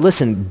own eye. But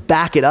listen,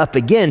 back it up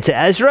again to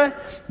Ezra.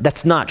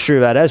 That's not true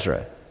about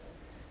Ezra.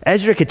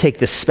 Ezra could take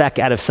the speck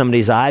out of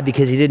somebody's eye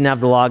because he didn't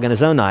have the log in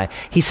his own eye.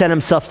 He set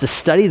himself to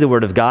study the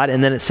Word of God,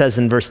 and then it says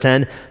in verse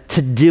 10,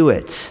 to do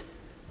it.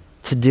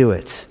 To do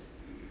it.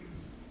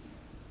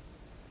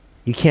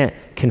 You can't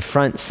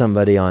confront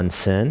somebody on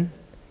sin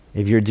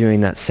if you're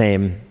doing that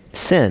same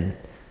sin.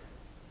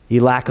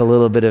 You lack a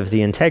little bit of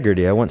the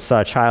integrity. I once saw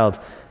a child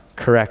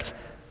correct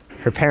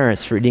her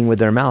parents for eating with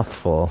their mouth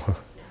full.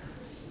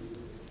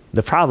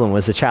 The problem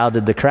was the child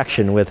did the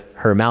correction with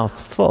her mouth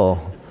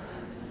full.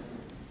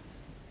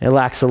 It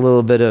lacks a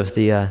little bit of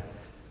the,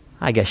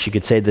 I guess you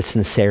could say, the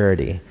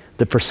sincerity,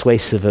 the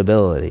persuasive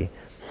ability.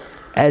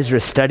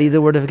 Ezra studied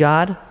the Word of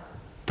God,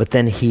 but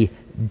then he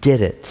did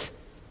it.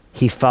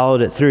 He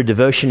followed it through.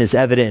 Devotion is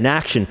evident in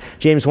action.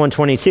 James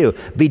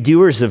 1:22, be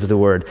doers of the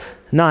word,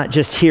 not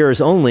just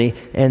hearers only,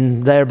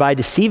 and thereby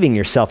deceiving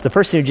yourself. The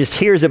person who just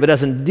hears it but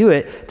doesn't do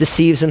it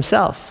deceives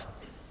himself.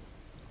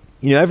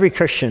 You know, every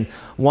Christian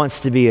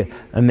wants to be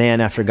a man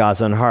after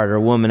God's own heart or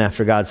a woman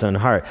after God's own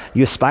heart.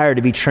 You aspire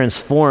to be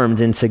transformed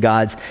into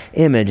God's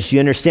image. You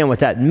understand what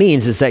that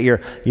means is that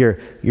you're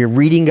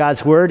reading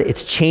God's word.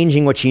 It's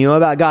changing what you know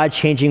about God,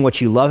 changing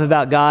what you love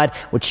about God,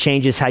 which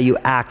changes how you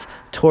act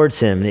towards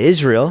him. In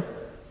Israel,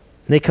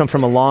 they come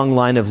from a long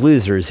line of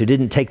losers who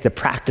didn't take the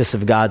practice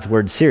of God's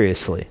word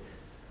seriously.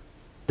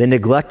 They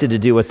neglected to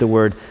do what the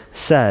word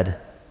said.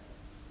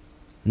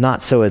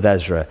 Not so with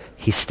Ezra.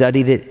 He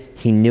studied it,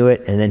 he knew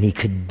it, and then he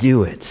could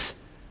do it.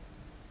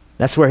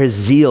 That's where his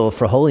zeal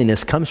for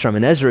holiness comes from.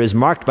 And Ezra is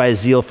marked by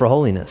his zeal for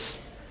holiness.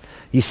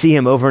 You see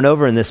him over and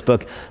over in this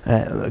book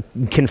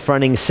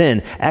confronting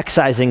sin,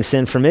 excising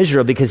sin from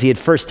Israel because he had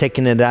first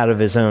taken it out of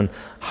his own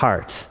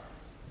heart.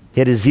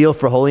 He had a zeal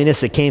for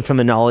holiness that came from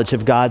a knowledge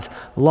of God's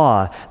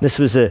law. This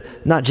was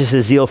not just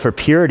a zeal for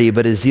purity,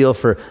 but a zeal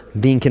for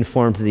being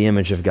conformed to the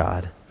image of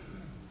God.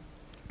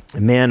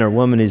 A man or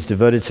woman who's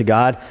devoted to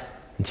God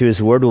and to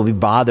his word will be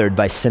bothered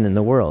by sin in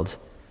the world.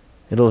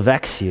 It'll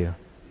vex you.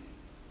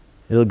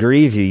 It'll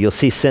grieve you. You'll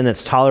see sin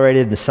that's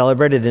tolerated and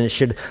celebrated, and it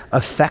should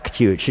affect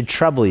you. It should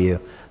trouble you.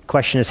 The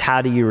question is,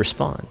 how do you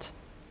respond?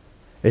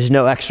 There's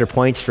no extra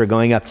points for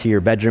going up to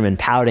your bedroom and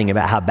pouting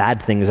about how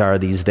bad things are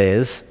these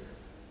days.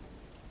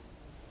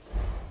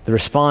 The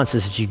response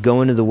is that you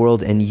go into the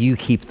world and you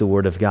keep the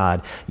word of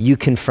God. You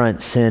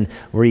confront sin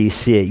where you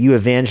see it. You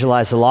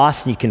evangelize the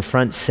lost and you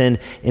confront sin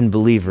in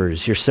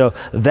believers. You're so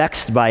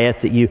vexed by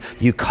it that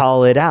you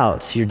call it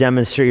out. You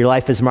demonstrate your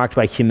life is marked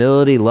by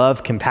humility,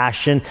 love,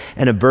 compassion,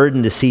 and a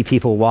burden to see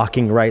people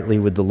walking rightly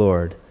with the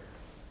Lord.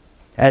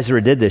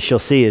 Ezra did this. You'll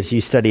see as you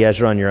study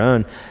Ezra on your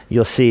own,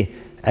 you'll see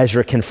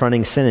Ezra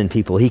confronting sin in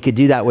people. He could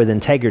do that with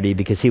integrity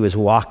because he was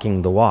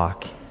walking the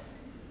walk.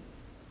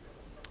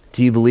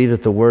 Do you believe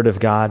that the word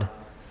of God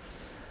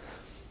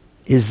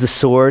is the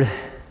sword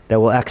that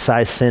will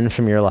excise sin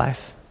from your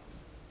life?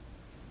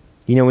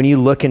 You know, when you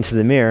look into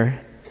the mirror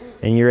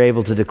and you're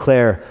able to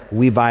declare,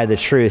 we buy the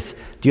truth,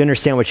 do you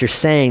understand what you're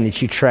saying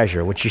that you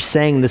treasure? What you're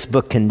saying this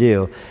book can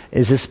do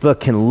is this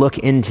book can look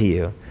into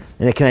you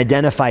and it can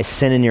identify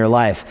sin in your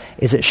life.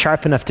 Is it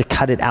sharp enough to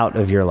cut it out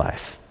of your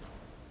life?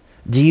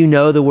 Do you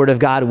know the word of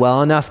God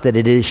well enough that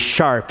it is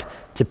sharp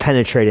to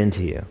penetrate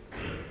into you?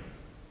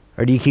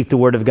 Or do you keep the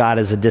word of God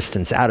as a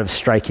distance, out of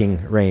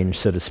striking range,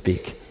 so to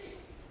speak?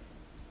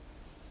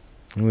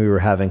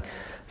 And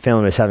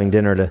family was having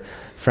dinner at a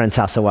friend's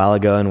house a while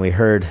ago, and we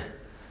heard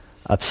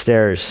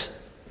upstairs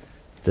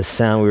the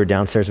sound. We were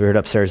downstairs, we heard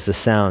upstairs the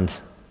sound.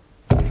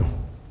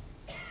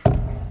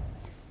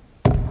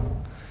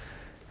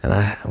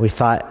 And we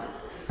thought,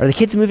 are the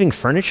kids moving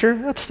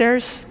furniture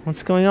upstairs?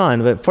 What's going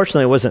on? But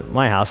fortunately, it wasn't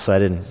my house, so I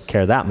didn't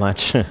care that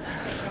much.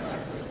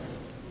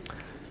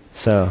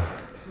 So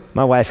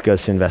my wife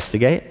goes to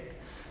investigate,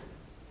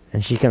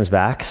 and she comes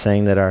back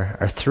saying that our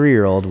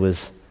 3-year-old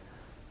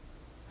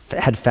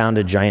had found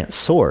a giant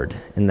sword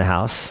in the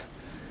house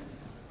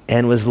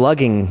and was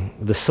lugging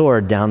the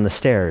sword down the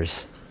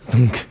stairs.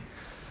 Thunk,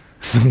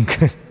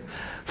 thunk,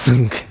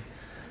 thunk.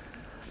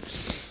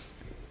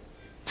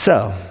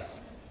 So,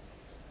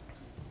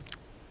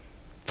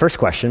 first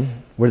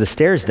question, were the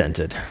stairs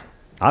dented?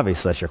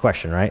 Obviously, that's your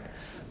question, right?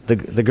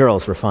 The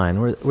girls were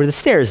fine. Were the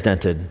stairs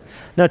dented?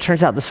 No, it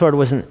turns out the sword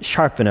wasn't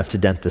sharp enough to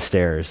dent the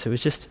stairs. It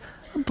was just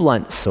a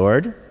blunt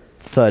sword.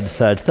 Thud,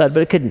 thud, thud,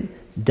 but it couldn't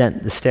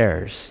dent the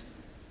stairs.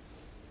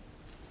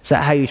 Is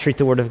that how you treat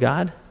the word of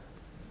God?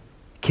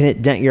 Can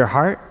it dent your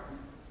heart?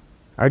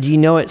 Or do you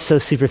know it so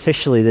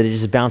superficially that it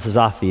just bounces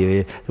off of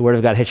you? The word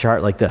of God hits your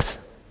heart like this.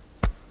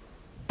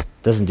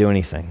 Doesn't do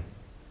anything.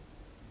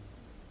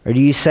 Or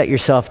do you set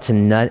yourself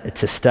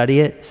to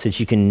study it so that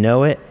you can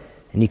know it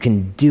and you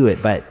can do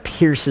it, but it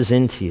pierces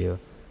into you?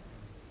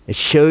 It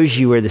shows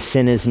you where the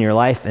sin is in your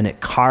life and it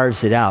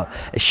carves it out.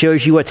 It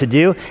shows you what to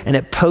do and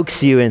it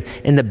pokes you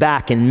in the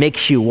back and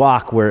makes you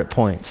walk where it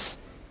points.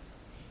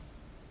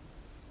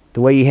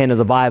 The way you handle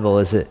the Bible,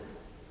 is it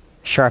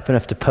sharp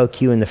enough to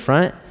poke you in the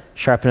front?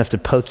 Sharp enough to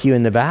poke you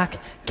in the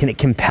back? Can it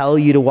compel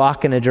you to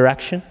walk in a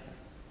direction?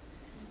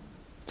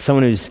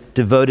 Someone who's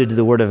devoted to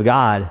the Word of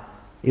God,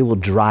 it will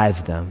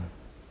drive them.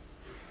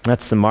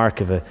 That's the mark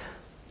of a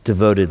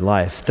devoted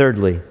life.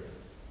 Thirdly,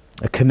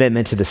 a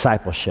commitment to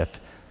discipleship.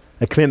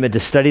 A commitment to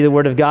study the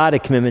Word of God, a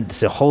commitment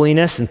to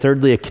holiness, and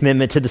thirdly, a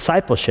commitment to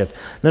discipleship.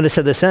 Notice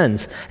how this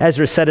ends.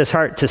 Ezra set his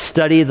heart to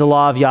study the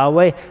law of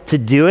Yahweh, to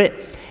do it,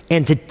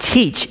 and to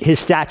teach his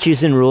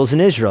statutes and rules in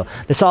Israel.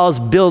 This all is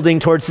building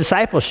towards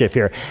discipleship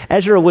here.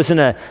 Ezra wasn't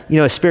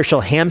a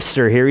spiritual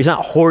hamster here. He's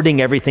not hoarding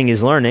everything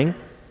he's learning.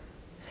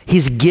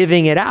 He's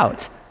giving it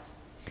out.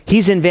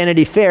 He's in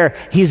Vanity Fair.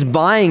 He's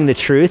buying the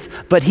truth,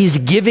 but he's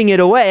giving it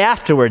away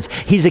afterwards.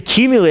 He's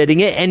accumulating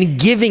it and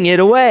giving it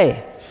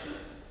away.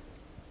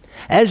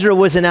 Ezra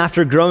wasn't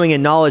after growing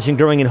in knowledge and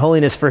growing in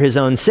holiness for his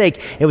own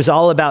sake. It was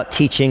all about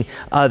teaching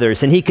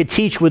others. And he could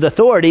teach with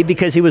authority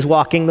because he was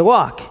walking the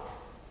walk.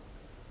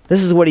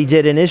 This is what he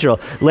did in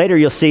Israel. Later,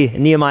 you'll see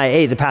in Nehemiah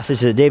 8, the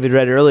passage that David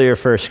read earlier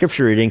for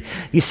scripture reading,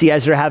 you see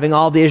Ezra having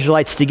all the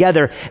Israelites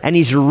together, and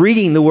he's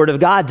reading the word of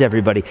God to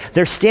everybody.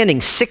 They're standing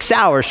 6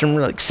 hours from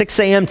like 6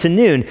 a.m. to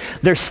noon.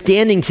 They're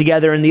standing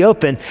together in the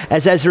open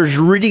as Ezra's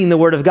reading the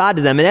word of God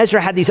to them. And Ezra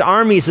had these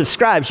armies of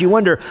scribes. You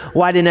wonder,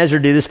 why didn't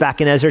Ezra do this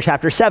back in Ezra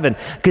chapter 7?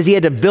 Because he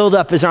had to build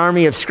up his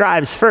army of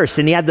scribes first,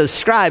 and he had those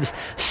scribes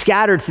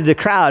scattered through the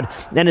crowd.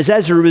 And as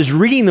Ezra was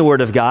reading the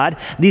word of God,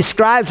 these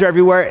scribes are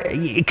everywhere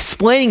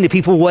explaining to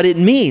people what it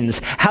means,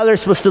 how they're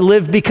supposed to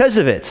live because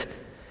of it.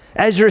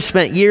 Ezra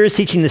spent years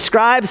teaching the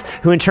scribes,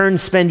 who in turn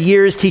spend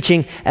years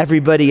teaching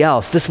everybody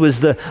else. This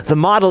was the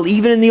model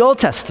even in the Old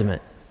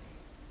Testament.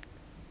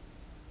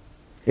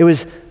 It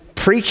was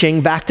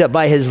preaching backed up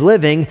by his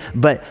living,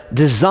 but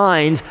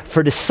designed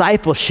for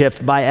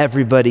discipleship by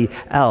everybody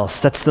else.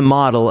 That's the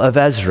model of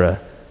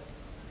Ezra.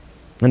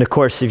 And of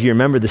course, if you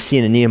remember the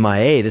scene in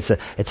Nehemiah 8,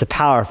 it's a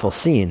powerful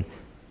scene.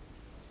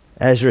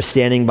 Ezra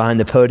standing behind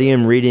the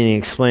podium, reading and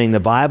explaining the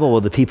Bible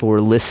while the people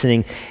were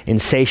listening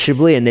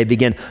insatiably, and they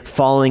began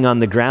falling on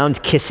the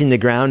ground, kissing the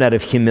ground out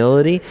of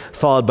humility,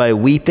 followed by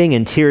weeping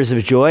and tears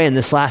of joy, and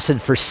this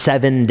lasted for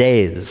 7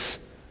 days.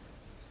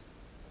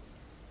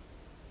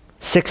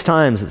 6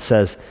 times it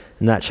says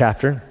in that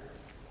chapter,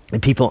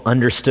 and people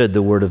understood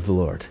the word of the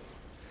Lord.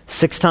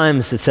 6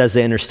 times it says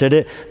they understood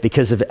it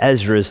because of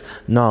Ezra's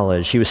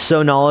knowledge. He was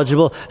so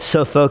knowledgeable,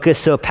 so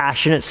focused, so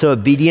passionate, so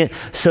obedient,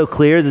 so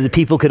clear that the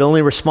people could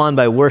only respond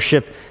by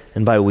worship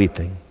and by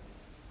weeping.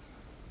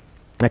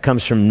 That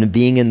comes from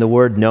being in the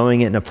word,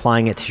 knowing it, and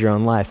applying it to your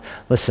own life.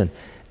 Listen,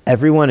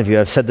 every one of you,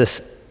 I've said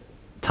this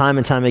time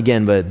and time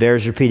again, but it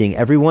bears repeating,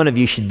 every one of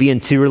you should be in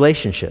 2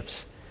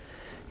 relationships.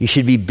 You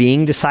should be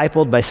being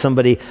discipled by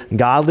somebody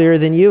godlier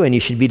than you, and you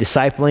should be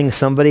discipling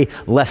somebody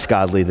less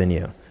godly than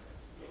you.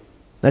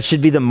 That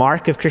should be the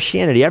mark of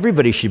Christianity.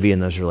 Everybody should be in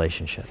those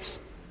relationships.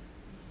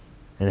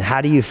 And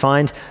how do you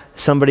find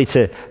somebody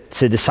to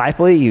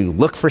disciple you? You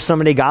look for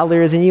somebody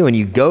godlier than you, and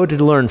you go to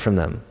learn from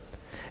them.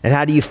 And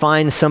how do you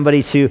find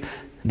somebody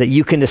that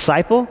you can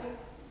disciple?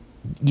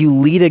 You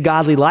lead a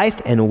godly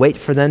life and wait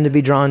for them to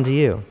be drawn to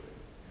you.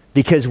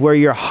 Because where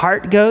your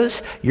heart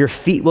goes, your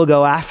feet will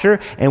go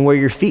after, and where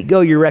your feet go,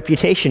 your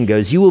reputation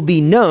goes. You will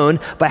be known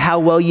by how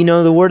well you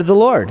know the word of the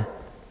Lord.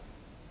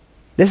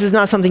 This is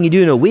not something you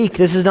do in a week.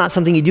 This is not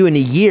something you do in a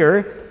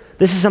year.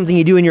 This is something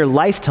you do in your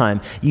lifetime.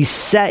 You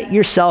set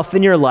yourself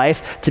in your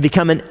life to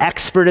become an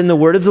expert in the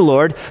word of the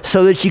Lord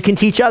so that you can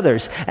teach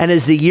others. And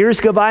as the years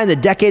go by and the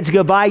decades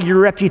go by, your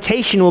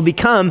reputation will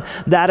become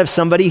that of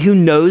somebody who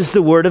knows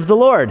the word of the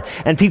Lord.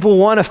 And people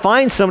want to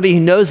find somebody who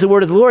knows the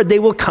word of the Lord. They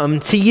will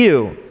come to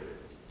you.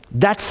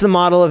 That's the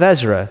model of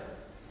Ezra.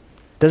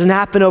 It doesn't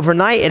happen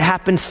overnight. It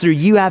happens through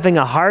you having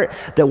a heart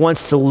that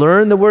wants to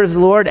learn the word of the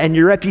Lord, and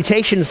your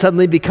reputation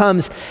suddenly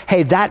becomes,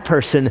 hey, that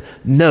person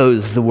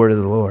knows the word of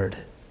the Lord.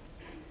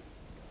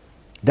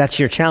 That's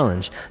your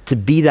challenge, to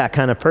be that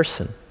kind of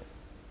person,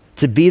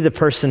 to be the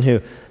person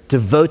who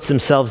devotes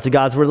themselves to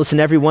God's word. Listen,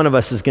 every one of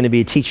us is going to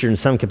be a teacher in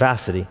some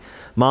capacity.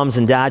 Moms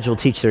and dads will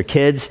teach their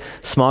kids.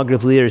 Small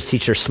group leaders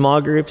teach their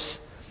small groups.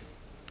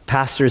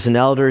 Pastors and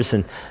elders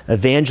and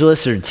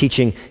evangelists are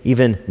teaching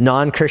even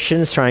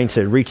non-Christians, trying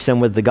to reach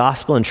them with the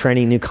gospel and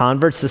training new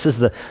converts. This is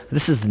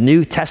the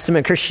New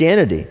Testament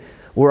Christianity.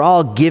 We're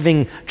all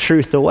giving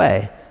truth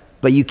away,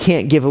 but you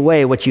can't give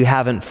away what you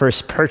haven't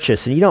first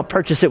purchased. And you don't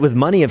purchase it with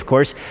money, of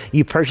course.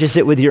 You purchase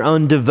it with your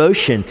own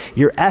devotion,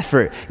 your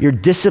effort, your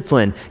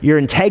discipline, your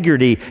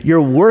integrity,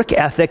 your work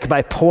ethic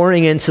by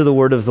pouring into the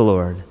word of the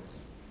Lord.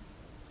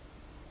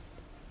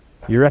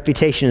 Your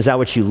reputation is that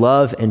which you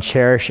love and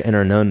cherish and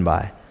are known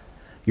by.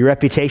 Your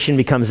reputation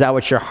becomes that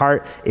which your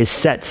heart is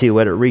set to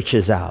when it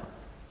reaches out.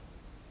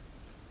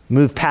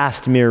 Move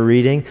past mere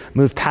reading,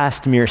 move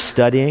past mere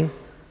studying,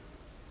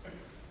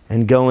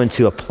 and go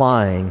into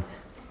applying,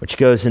 which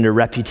goes into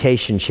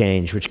reputation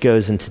change, which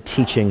goes into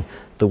teaching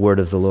the word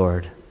of the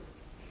Lord.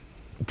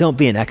 Don't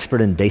be an expert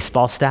in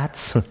baseball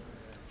stats.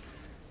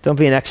 Don't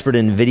be an expert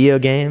in video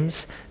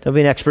games. Don't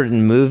be an expert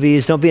in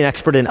movies. Don't be an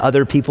expert in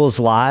other people's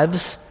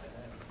lives.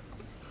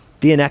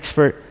 Be an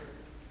expert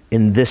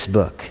in this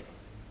book.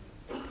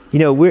 You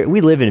know,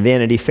 we live in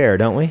Vanity Fair,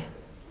 don't we?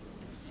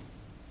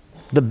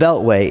 The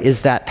Beltway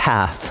is that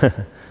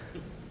path.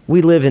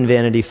 We live in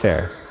Vanity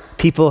Fair.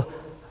 People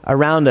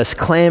around us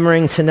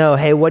clamoring to know,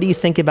 hey, what do you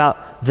think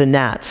about the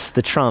Nats,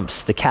 the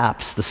Trumps, the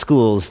Caps, the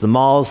schools, the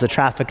malls, the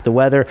traffic, the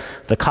weather,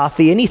 the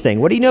coffee,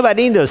 anything? What do you know about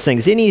any of those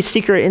things? Any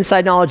secret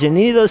inside knowledge in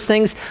any of those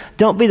things?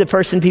 Don't be the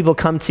person people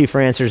come to for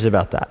answers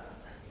about that.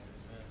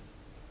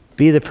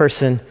 Be the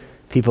person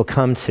people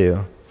come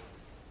to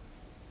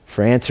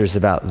for answers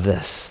about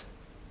this.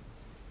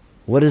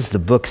 What does the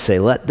book say?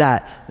 Let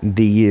that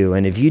be you.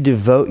 And if you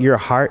devote your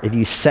heart, if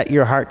you set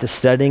your heart to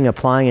studying,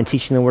 applying, and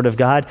teaching the word of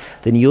God,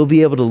 then you'll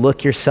be able to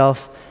look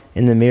yourself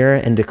in the mirror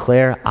and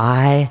declare,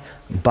 I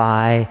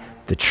buy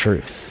the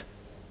truth.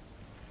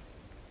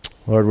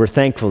 Lord, we're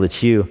thankful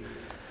that you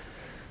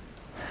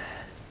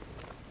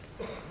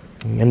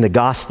and the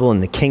gospel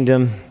and the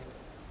kingdom,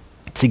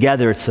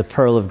 together it's a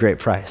pearl of great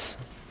price.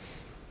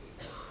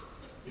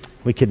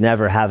 We could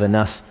never have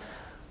enough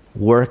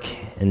work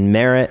and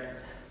merit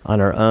on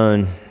our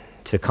own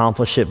to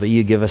accomplish it, but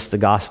you give us the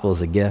gospel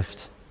as a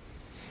gift.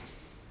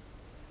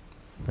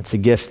 It's a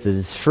gift that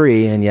is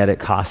free, and yet it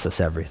costs us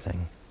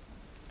everything.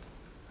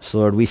 So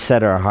Lord, we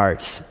set our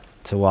hearts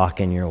to walk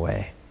in your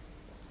way.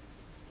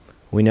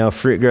 We know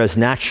fruit grows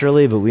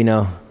naturally, but we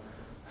know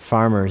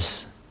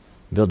farmers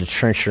build a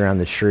trench around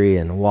the tree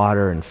and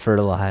water and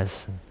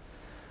fertilize.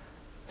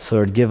 So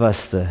Lord, give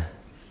us the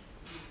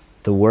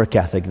work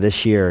ethic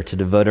this year to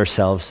devote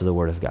ourselves to the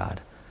word of God.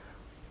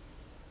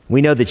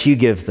 We know that you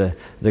give the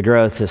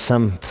growth to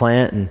some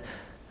plant and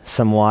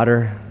some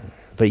water,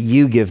 but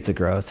you give the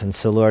growth. And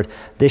so, Lord,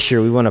 this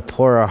year we want to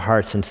pour our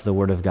hearts into the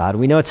word of God.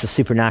 We know it's a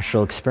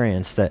supernatural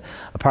experience that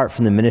apart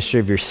from the ministry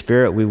of your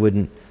Spirit, we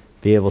wouldn't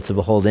be able to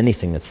behold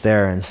anything that's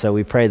there. And so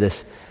we pray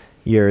this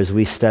year as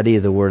we study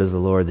the word of the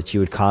Lord that you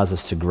would cause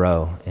us to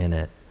grow in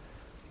it.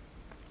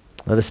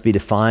 Let us be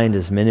defined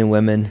as men and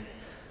women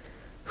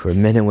who are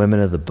men and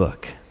women of the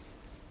book.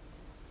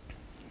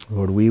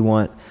 Lord, we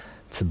want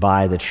to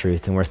buy the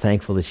truth, and we're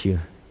thankful that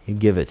you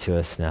give it to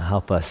us now.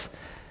 Help us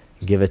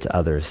give it to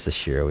others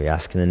this year. We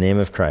ask in the name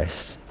of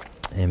Christ.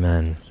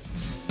 Amen.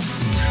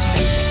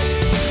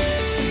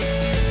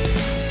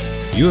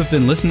 You have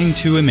been listening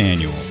to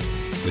Emmanuel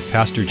with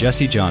Pastor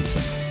Jesse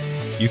Johnson.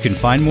 You can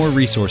find more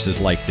resources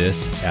like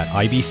this at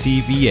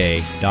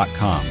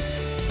ibcva.com.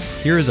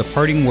 Here is a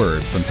parting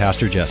word from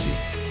Pastor Jesse.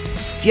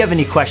 If you have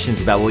any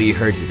questions about what you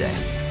heard today,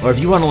 or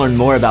if you want to learn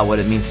more about what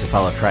it means to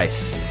follow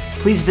Christ,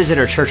 please visit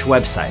our church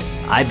website,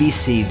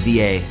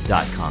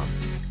 ibcva.com.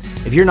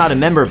 If you're not a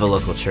member of a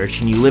local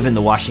church and you live in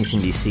the Washington,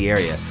 D.C.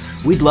 area,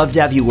 we'd love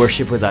to have you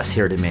worship with us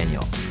here at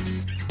Emmanuel.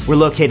 We're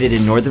located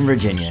in Northern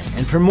Virginia,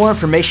 and for more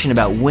information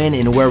about when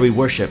and where we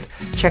worship,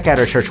 check out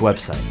our church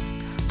website.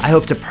 I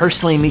hope to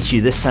personally meet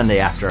you this Sunday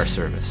after our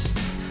service.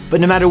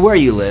 But no matter where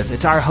you live,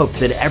 it's our hope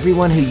that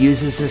everyone who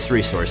uses this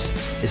resource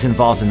is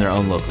involved in their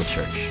own local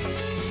church.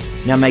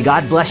 Now may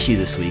God bless you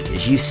this week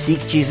as you seek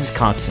Jesus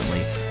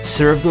constantly,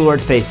 serve the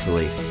Lord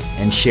faithfully,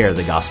 and share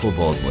the gospel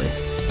boldly.